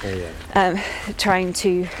Third, trying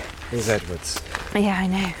to. These Edwards. Yeah, I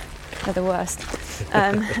know, they're the worst,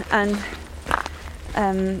 and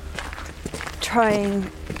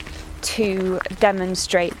trying to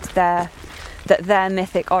demonstrate that their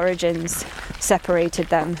mythic origins separated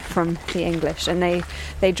them from the English, and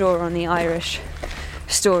they draw on the Irish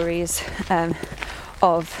stories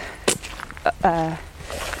of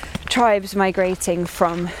tribes migrating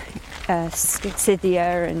from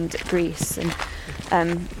Scythia and Greece,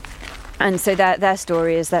 and so their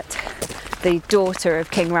story is that the daughter of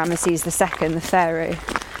King Ramesses II, the pharaoh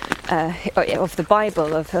of the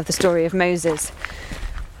Bible, of the story of Moses,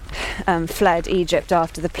 fled Egypt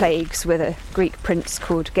after the plagues with a Greek prince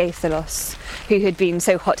called Gaithalos, who had been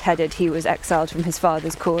so hot-headed he was exiled from his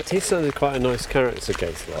father's court. He sounded quite a nice character,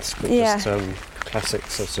 Gaithalos, but just classic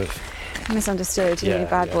sort of misunderstood,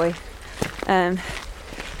 bad boy.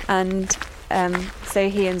 So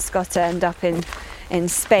he and Scotta end up in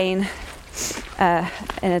Spain,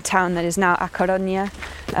 in a town that is now A Coruña,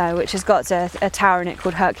 which has got a tower in it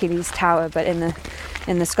called Hercules Tower, but in the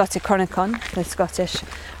Scotichronicon, the Scottish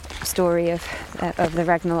story of the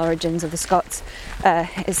regnal origins of the Scots,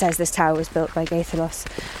 it says this tower was built by Gaithalos,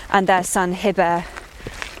 and their son Hiber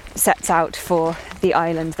sets out for the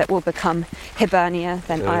island that will become Hibernia,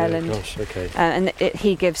 then Ireland. Gosh, okay. And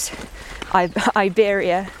he gives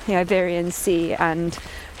Iberia, the Iberian Sea, and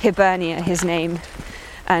Hibernia his name,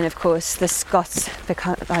 and of course the Scots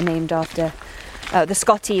are named after. The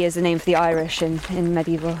Scotty is the name for the Irish in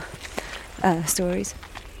medieval stories.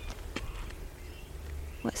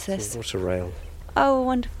 What's this? It's a water rail. Oh,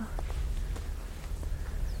 wonderful.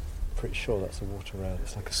 Pretty sure that's a water rail.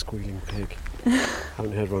 It's like a squealing pig. I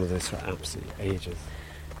haven't heard one of those for absolutely ages.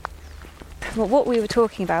 Well, what we were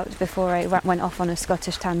talking about before I went off on a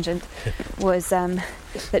Scottish tangent was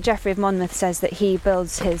that Geoffrey of Monmouth says that he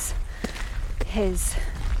builds his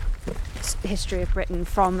history of Britain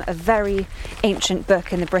from a very ancient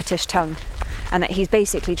book in the British tongue, and that he's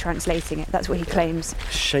basically translating it. That's what he claims.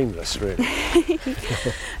 Shameless, really.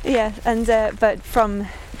 Yeah, and but from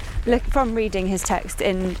reading his text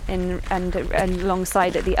and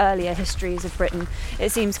alongside it the earlier histories of Britain,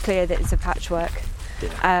 it seems clear that it's a patchwork,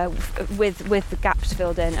 with the gaps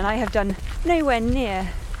filled in. And I have done nowhere near,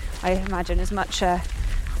 I imagine, as much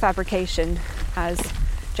fabrication as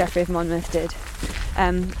Geoffrey of Monmouth did.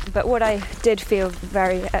 But what I did feel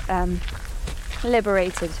very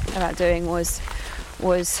liberated about doing was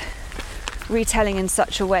retelling in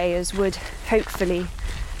such a way as would hopefully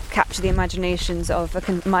capture the imaginations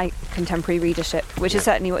of my contemporary readership, which is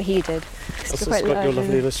certainly what he did. It's got your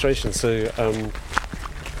lovely illustration. So I don't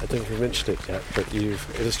know if you mentioned it yet, but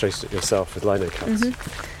you've illustrated it yourself with lino cuts.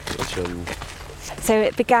 So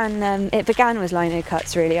it began with lino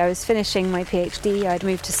cuts, really. I was finishing my PhD. I'd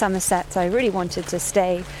moved to Somerset. I really wanted to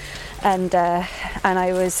stay, and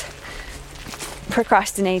I was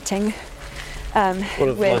procrastinating. One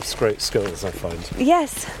of life's great skills, I find.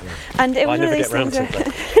 Yes, and it was I never really get round to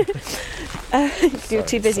it. You're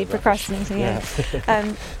too busy procrastinating. Yeah.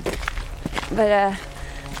 But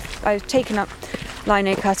I've taken up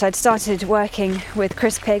lino cut. I'd started working with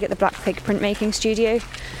Chris Pigg at the Black Pig printmaking studio,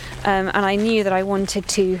 and I knew that I wanted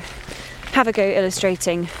to have a go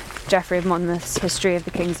illustrating Geoffrey of Monmouth's history of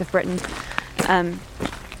the kings of Britain.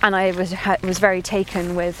 And I was very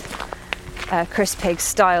taken with Chris Pigg's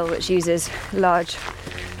style, which uses large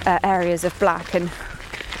areas of black, and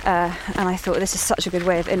I thought this is such a good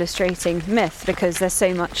way of illustrating myth, because there's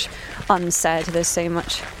so much unsaid, there's so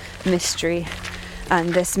much mystery,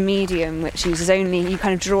 and this medium which uses only, you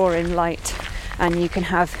kind of draw in light, and you can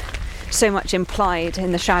have so much implied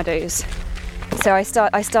in the shadows. So I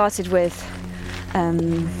started with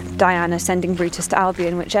Diana sending Brutus to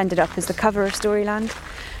Albion, which ended up as the cover of Storyland,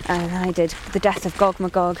 and I did the death of Gog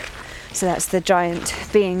Magog. So that's the giant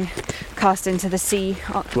being cast into the sea.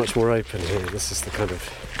 Much more open here. This is the kind of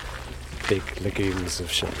big lagoons of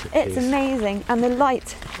Chanticleer. It's amazing, and the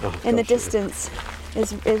light in the distance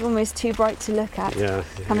is almost too bright to look at,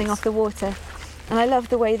 coming off the water. And I love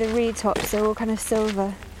the way the reed tops are all kind of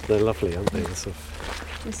silver. They're lovely, aren't they? They're sort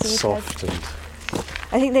of soft and...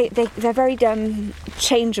 I think they're very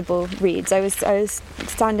changeable reeds. I was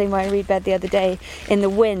standing by a reed bed the other day in the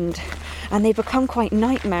wind, and they become quite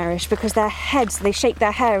nightmarish because their heads, they shake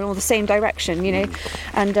their hair in all the same direction, you know,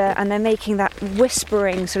 and they're making that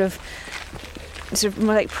whispering sort of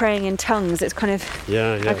more like praying in tongues. It's kind of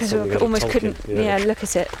I almost couldn't look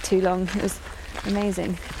at it too long. It was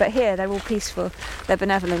amazing. But here they're all peaceful, they're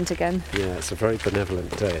benevolent again. Yeah, it's a very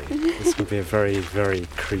benevolent day. This can be a very, very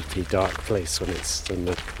creepy, dark place when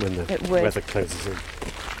the weather closes in.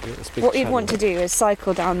 What you'd want to do is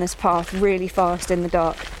cycle down this path really fast in the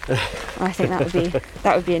dark. I think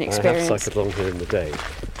that would be an experience. I have cycled along here in the day.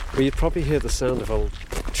 Well, you'd probably hear the sound of old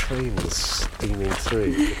trains steaming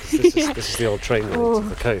through, because this is the old train line to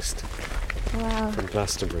the coast. Wow. From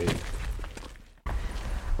Glastonbury.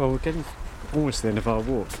 Well, we're getting almost to the end of our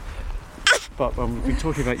walk, but we've been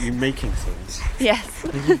talking about you making things. Yes.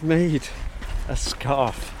 And you've made a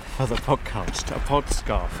scarf for the podcast, a pod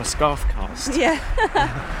scarf, a scarf cast. Yeah.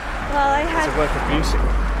 Well, it's a work of beauty.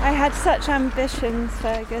 I had such ambitions,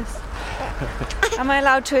 Fergus. Am I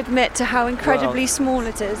allowed to admit to how incredibly small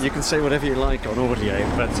it is? You can say whatever you like on audio,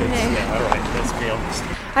 but it's, all right, let's be honest.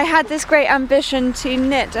 I had this great ambition to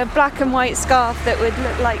knit a black and white scarf that would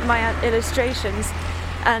look like my illustrations,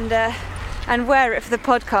 and wear it for the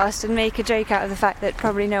podcast and make a joke out of the fact that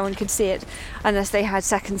probably no one could see it unless they had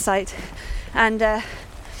second sight. And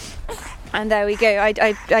there we go.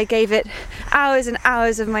 I gave it hours and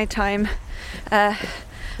hours of my time,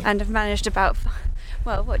 and have managed about,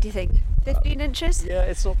 well, what do you think? 15 inches? Yeah,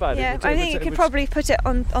 it's not bad. Yeah, I think you could probably put it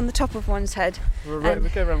on the top of one's head. We'll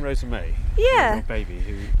go around Rosa May. Yeah. Your baby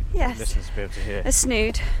who listeners will be able to hear. A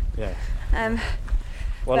snood. Yeah.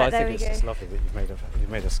 Well, I think it's just lovely that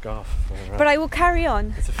you've made a scarf for her. But I will carry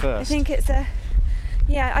on. It's a first. I think it's a...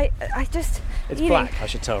 Yeah, I just... It's black, I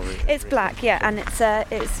should tell you. It's black, yeah, and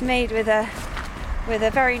it's made with a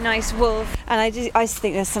very nice wool. And I just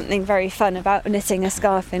think there's something very fun about knitting a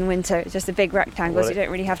scarf in winter. It's just a big rectangle, so you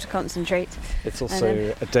don't really have to concentrate. It's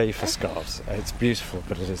also a day for scarves. It's beautiful,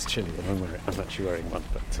 but it is chilly, and I'm actually wearing one.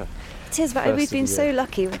 But it is, but we've been so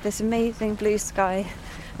lucky with this amazing blue sky,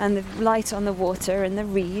 and the light on the water, and the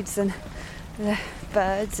reeds, and the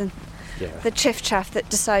birds, and the chiff-chaff that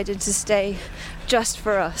decided to stay just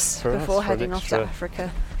for us before heading off to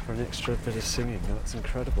Africa. For an extra bit of singing. That's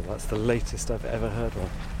incredible. That's the latest I've ever heard one.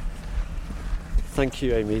 Thank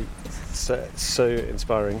you, Amy. So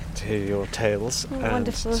inspiring to hear your tales and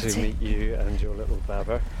to meet you and your little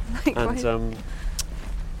babber. Likewise. And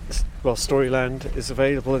Storyland is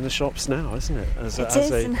available in the shops now, isn't it? As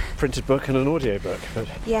a printed book and an audio book. But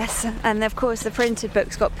yes, and of course the printed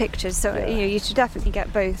book's got pictures, so you should definitely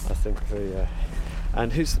get both. I think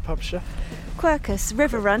and who's the publisher? Quercus,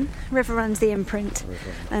 Riverrun. Riverrun's the imprint,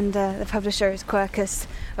 and the publisher is Quercus.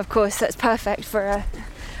 Of course, that's perfect for a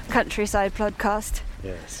countryside podcast.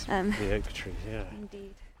 Yes, the oak tree, yeah.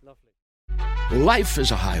 Indeed. Lovely. Life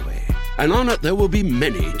is a highway, and on it there will be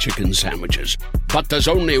many chicken sandwiches. But there's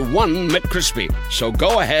only one McCrispy, so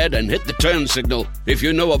go ahead and hit the turn signal if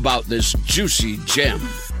you know about this juicy gem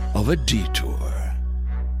of a detour.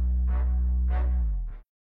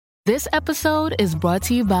 This episode is brought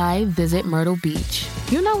to you by Visit Myrtle Beach.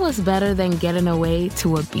 You know what's better than getting away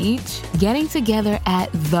to a beach? Getting together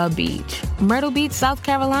at the beach. Myrtle Beach, South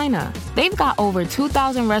Carolina. They've got over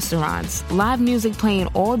 2,000 restaurants, live music playing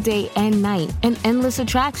all day and night, and endless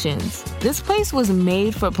attractions. This place was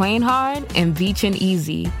made for playing hard and beaching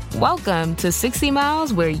easy. Welcome to 60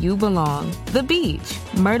 miles where you belong. The beach.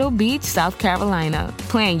 Myrtle Beach, South Carolina.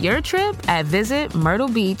 Plan your trip at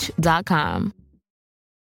visitmyrtlebeach.com.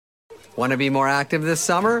 Want to be more active this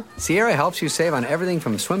summer? Sierra helps you save on everything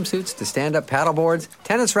from swimsuits to stand-up paddleboards,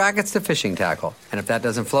 tennis rackets to fishing tackle. And if that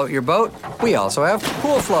doesn't float your boat, we also have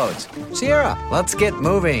pool floats. Sierra, let's get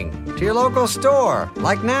moving. To your local store,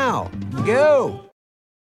 like now. Go!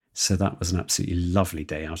 So that was an absolutely lovely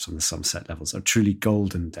day out on the Somerset Levels, a truly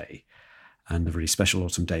golden day and a really special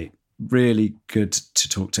autumn day. Really good to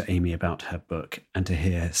talk to Amy about her book and to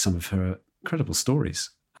hear some of her incredible stories.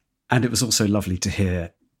 And it was also lovely to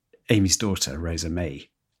hear Amy's daughter, Rosa May,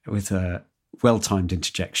 with her well-timed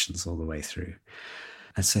interjections all the way through.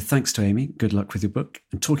 And so thanks to Amy. Good luck with your book.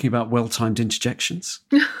 And talking about well-timed interjections,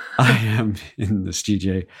 I am in the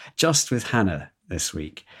studio just with Hannah this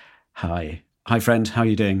week. Hi. Hi, friend. How are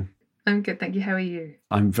you doing? I'm good, thank you. How are you?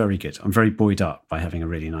 I'm very good. I'm very buoyed up by having a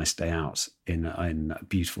really nice day out in a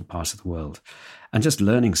beautiful part of the world and just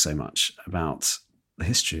learning so much about the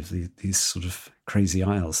history of these sort of crazy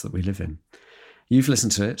isles that we live in. You've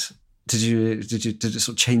listened to it. Did it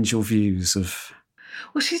sort of change your views of...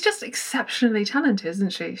 Well, she's just exceptionally talented, isn't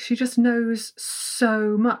she? She just knows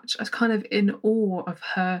so much. I was kind of in awe of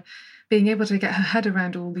her being able to get her head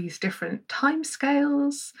around all these different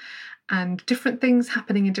timescales and different things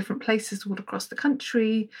happening in different places all across the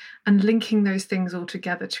country and linking those things all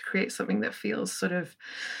together to create something that feels sort of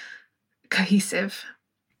cohesive.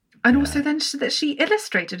 And also then that she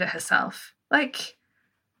illustrated it herself. Like,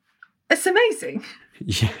 it's amazing.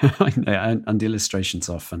 Yeah, I know. And the illustrations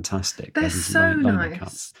are fantastic. They're so nice.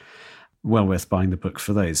 Cuts. Well worth buying the book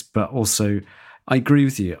for those. But also, I agree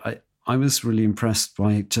with you. I was really impressed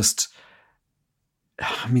by just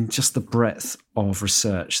the breadth of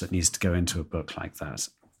research that needs to go into a book like that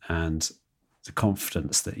and the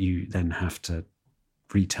confidence that you then have to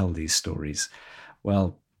retell these stories.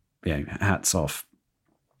 Well, hats off.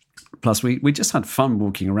 Plus, we just had fun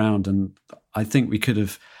walking around, and I think we could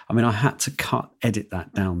have... I had to edit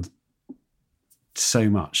that down so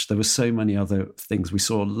much. There were so many other things. We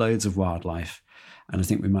saw loads of wildlife, and I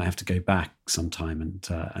think we might have to go back sometime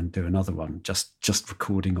and do another one, just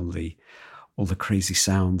recording all the crazy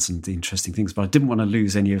sounds and the interesting things. But I didn't want to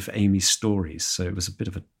lose any of Amy's stories, so it was a bit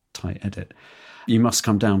of a tight edit. You must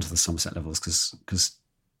come down to the Somerset Levels because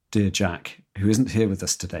dear Jack, who isn't here with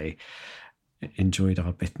us today, enjoyed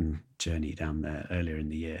our Bittern journey down there earlier in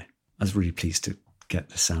the year. I was really pleased to get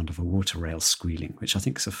the sound of a water rail squealing, which I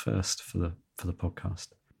think is a first for the podcast.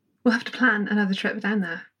 We'll have to plan another trip down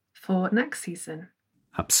there for next season.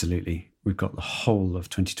 Absolutely. We've got the whole of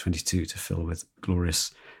 2022 to fill with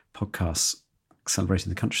glorious podcasts celebrating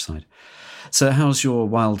the countryside. So how's your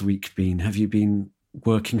wild week been? Have you been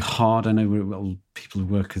working hard? I know people who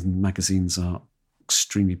work in magazines are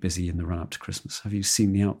extremely busy in the run-up to Christmas. Have you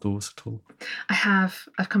seen the outdoors at all? I have.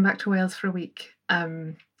 I've come back to Wales for a week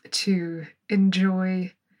to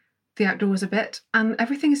enjoy the outdoors a bit, and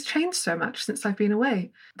everything has changed so much since I've been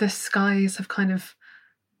away. The skies have kind of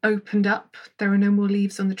opened up. There are no more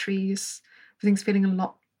leaves on the trees. Everything's feeling a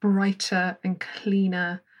lot brighter and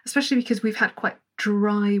cleaner, especially because we've had quite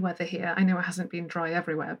dry weather here. I know it hasn't been dry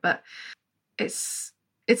everywhere, but it's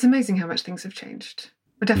amazing how much things have changed.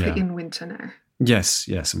 We're definitely in winter now. Yes,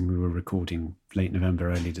 and we were recording late November,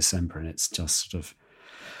 early December, and it's just sort of...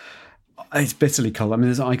 It's bitterly cold.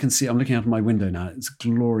 I can see... I'm looking out of my window now. It's a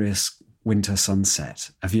glorious winter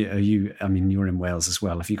sunset. You're in Wales as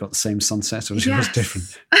well. Have you got the same sunset, or is yours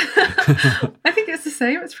different? I think it's the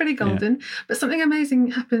same. It's pretty golden. Yeah. But something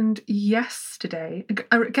amazing happened yesterday,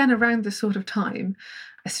 again around this sort of time.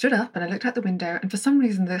 I stood up and I looked out the window, and for some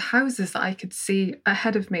reason the houses that I could see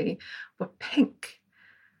ahead of me were pink.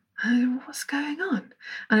 What's going on?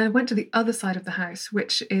 And I went to the other side of the house,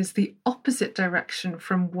 which is the opposite direction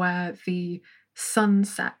from where the sun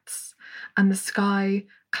sets, and the sky,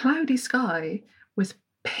 cloudy sky, was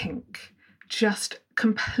pink, just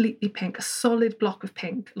completely pink, a solid block of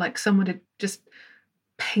pink, like someone had just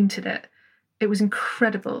painted it. It was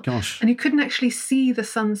incredible. Gosh. And you couldn't actually see the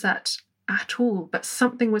sunset at all, but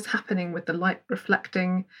something was happening with the light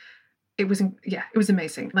reflecting. It was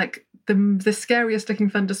amazing. Like the scariest looking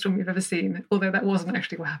thunderstorm you've ever seen, although that wasn't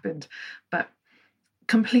actually what happened, but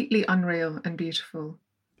completely unreal and beautiful.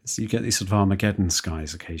 So you get these sort of Armageddon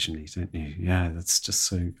skies occasionally, don't you? Yeah, that's just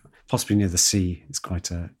so... Possibly near the sea, it's quite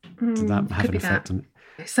did that have an effect on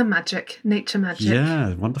it? Some magic, nature magic.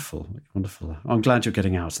 Yeah, wonderful. I'm glad you're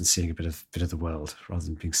getting out and seeing a bit of the world rather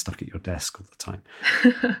than being stuck at your desk all the time.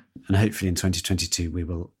 And hopefully in 2022 we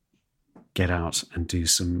will get out and do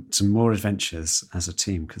some more adventures as a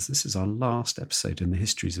team, because this is our last episode in the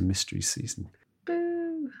Histories and Mysteries season.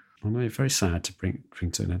 Boo. I know, very sad to bring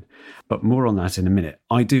to an end. But more on that in a minute.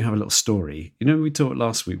 I do have a little story. You know, we talked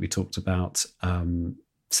last week, we talked about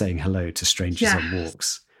saying hello to strangers on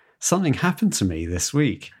walks. Something happened to me this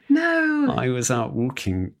week. No. I was out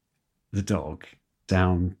walking the dog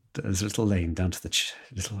down, there's a little lane down to the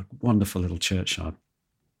little wonderful little churchyard.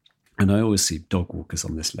 And I always see dog walkers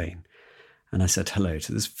on this lane. And I said hello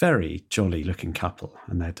to this very jolly looking couple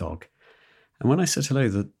and their dog. And when I said hello,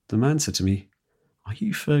 the man said to me, "Are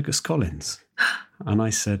you Fergus Collins?" And I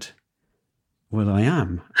said, "Well, I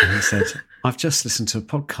am." And he said, "I've just listened to a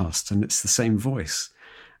podcast and it's the same voice."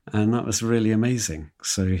 And that was really amazing.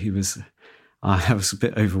 So I was a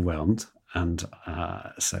bit overwhelmed. And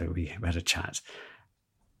so we had a chat.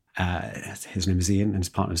 His name is Ian and his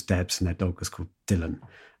partner's Debs, and their dog was called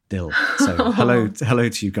Dill. So hello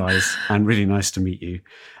to you guys, and really nice to meet you.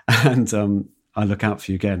 And I look out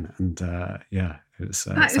for you again. And it was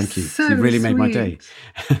thank you. So you really made my sweet.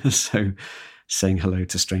 day. So saying hello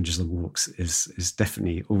to strangers on walks is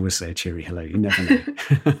definitely always a cheery hello. You never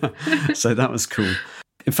know. So that was cool.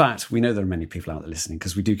 In fact, we know there are many people out there listening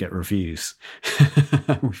because we do get reviews.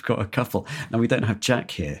 We've got a couple. Now, we don't have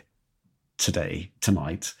Jack here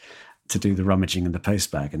tonight, to do the rummaging in the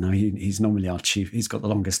postbag. And now he's normally our chief. He's got the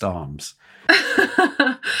longest arms.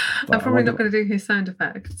 I'm probably not going to do his sound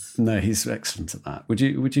effects. No, he's excellent at that. Would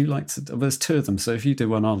you like to? Well, there's two of them. So if you do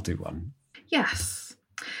one, I'll do one. Yes.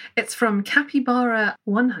 It's from Capybara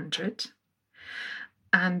 100.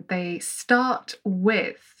 And they start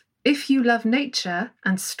with, "If you love nature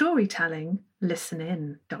and storytelling, listen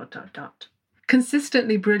in, ...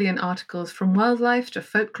 Consistently brilliant articles from wildlife to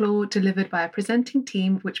folklore delivered by a presenting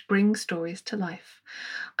team which brings stories to life.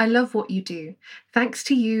 I love what you do. Thanks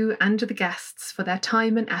to you and to the guests for their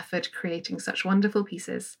time and effort creating such wonderful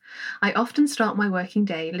pieces. I often start my working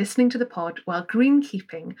day listening to the pod while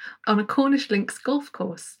greenkeeping on a Cornish Links golf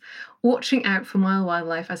course, watching out for wild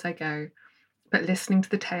wildlife as I go, but listening to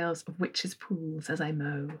the tales of witches' pools as I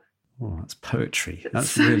mow." Oh, that's poetry. That's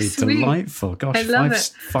so really sweet. delightful. Gosh, I love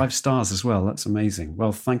it. 5 stars as well. That's amazing.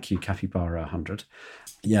 Well, thank you, Capybara 100.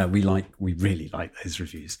 Yeah, we really like those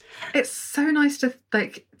reviews. It's so nice to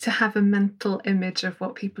have a mental image of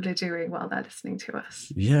what people are doing while they're listening to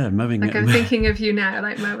us. Yeah, mowing. I'm thinking of you now,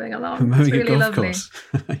 mowing along. Mowing it's really a golf lovely. course.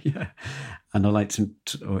 Yeah, and I like to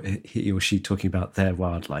he or she talking about their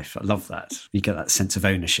wildlife. I love that. You get that sense of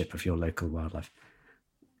ownership of your local wildlife.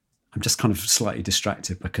 I'm just kind of slightly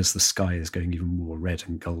distracted because the sky is going even more red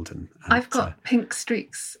and golden. And, I've got pink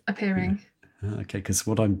streaks appearing. Yeah. Okay, because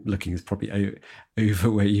what I'm looking is probably over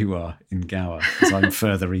where you are in Gower, because I'm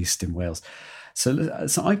further east in Wales. So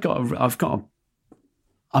I've got a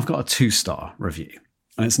 2-star review,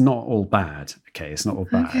 and it's not all bad. Okay, it's not all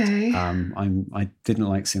bad. Okay. I didn't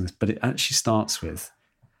like seeing this, but it actually starts with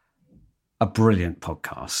a brilliant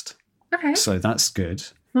podcast. Okay. So that's good.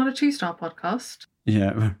 Not a 2-star podcast.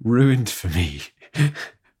 Yeah, ruined for me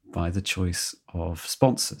by the choice of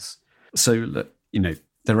sponsors. So, look,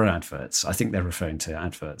 there are adverts. I think they're referring to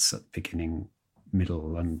adverts at the beginning,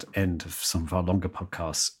 middle, and end of some of our longer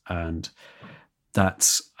podcasts. And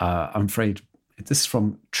that's, I'm afraid, this is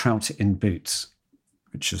from Trout in Boots,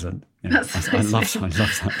 which is I love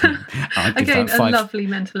that name. Again, a lovely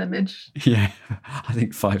mental image. Yeah, I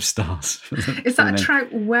think 5 stars. Is that a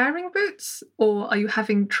trout wearing boots, or are you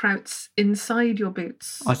having trouts inside your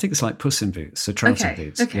boots? I think it's like Puss in Boots, so Trout in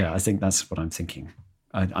Boots. Okay. Yeah, I think that's what I'm thinking.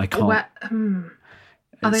 I can't.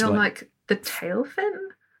 Are they on like the tail fin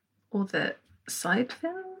or the side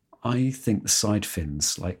fin? I think the side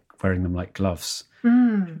fins, like wearing them like gloves,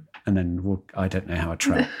 and then I don't know how a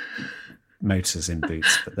trout motors in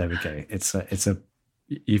boots, but there we go. It's a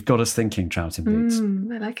you've got us thinking, Trout in Boots.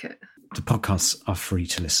 I like it. The podcasts are free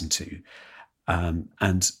to listen to,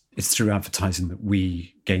 and it's through advertising that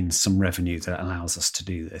we gain some revenue that allows us to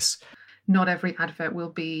do this. Not every advert will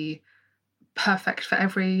be perfect for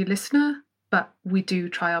every listener, but we do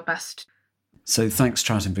try our best. So thanks,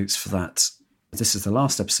 Trout in Boots, for that. This is the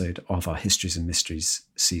last episode of our Histories and Mysteries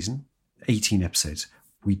season, 18 episodes.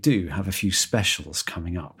 We do have a few specials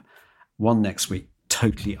coming up. One next week,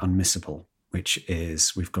 totally unmissable, which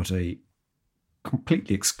is we've got a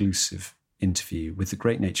completely exclusive interview with the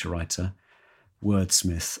great nature writer,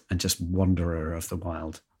 wordsmith, and just wanderer of the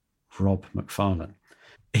wild, Rob Macfarlane.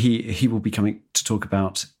 He will be coming to talk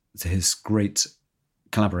about his great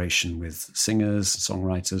collaboration with singers,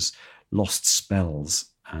 songwriters, Lost Spells,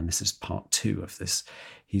 and this is part 2 of this.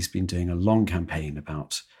 He's been doing a long campaign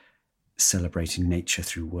about celebrating nature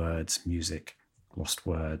through words, music, lost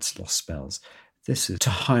words, lost spells. This is to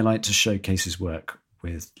highlight, to showcase his work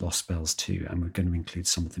with Lost Spells too, and we're going to include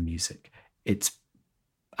some of the music. It's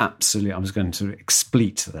absolutely, I was going to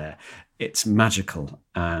explete there, it's magical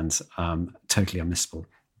and totally unmissable.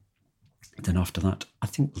 Then after that, I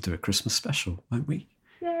think we'll do a Christmas special, won't we?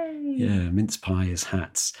 Yay! Yeah, mince pies,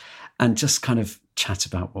 hats, and just kind of chat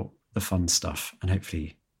about what the fun stuff, and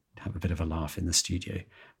hopefully have a bit of a laugh in the studio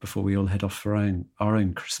before we all head off for our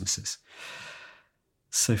own Christmases.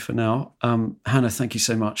 So for now, Hannah, thank you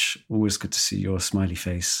so much. Always good to see your smiley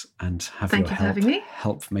face and have your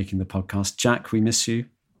help making the podcast. Jack, we miss you,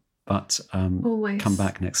 but always come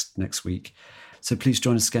back next week. So please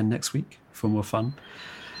join us again next week for more fun.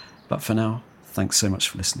 But for now, thanks so much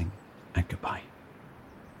for listening, and goodbye.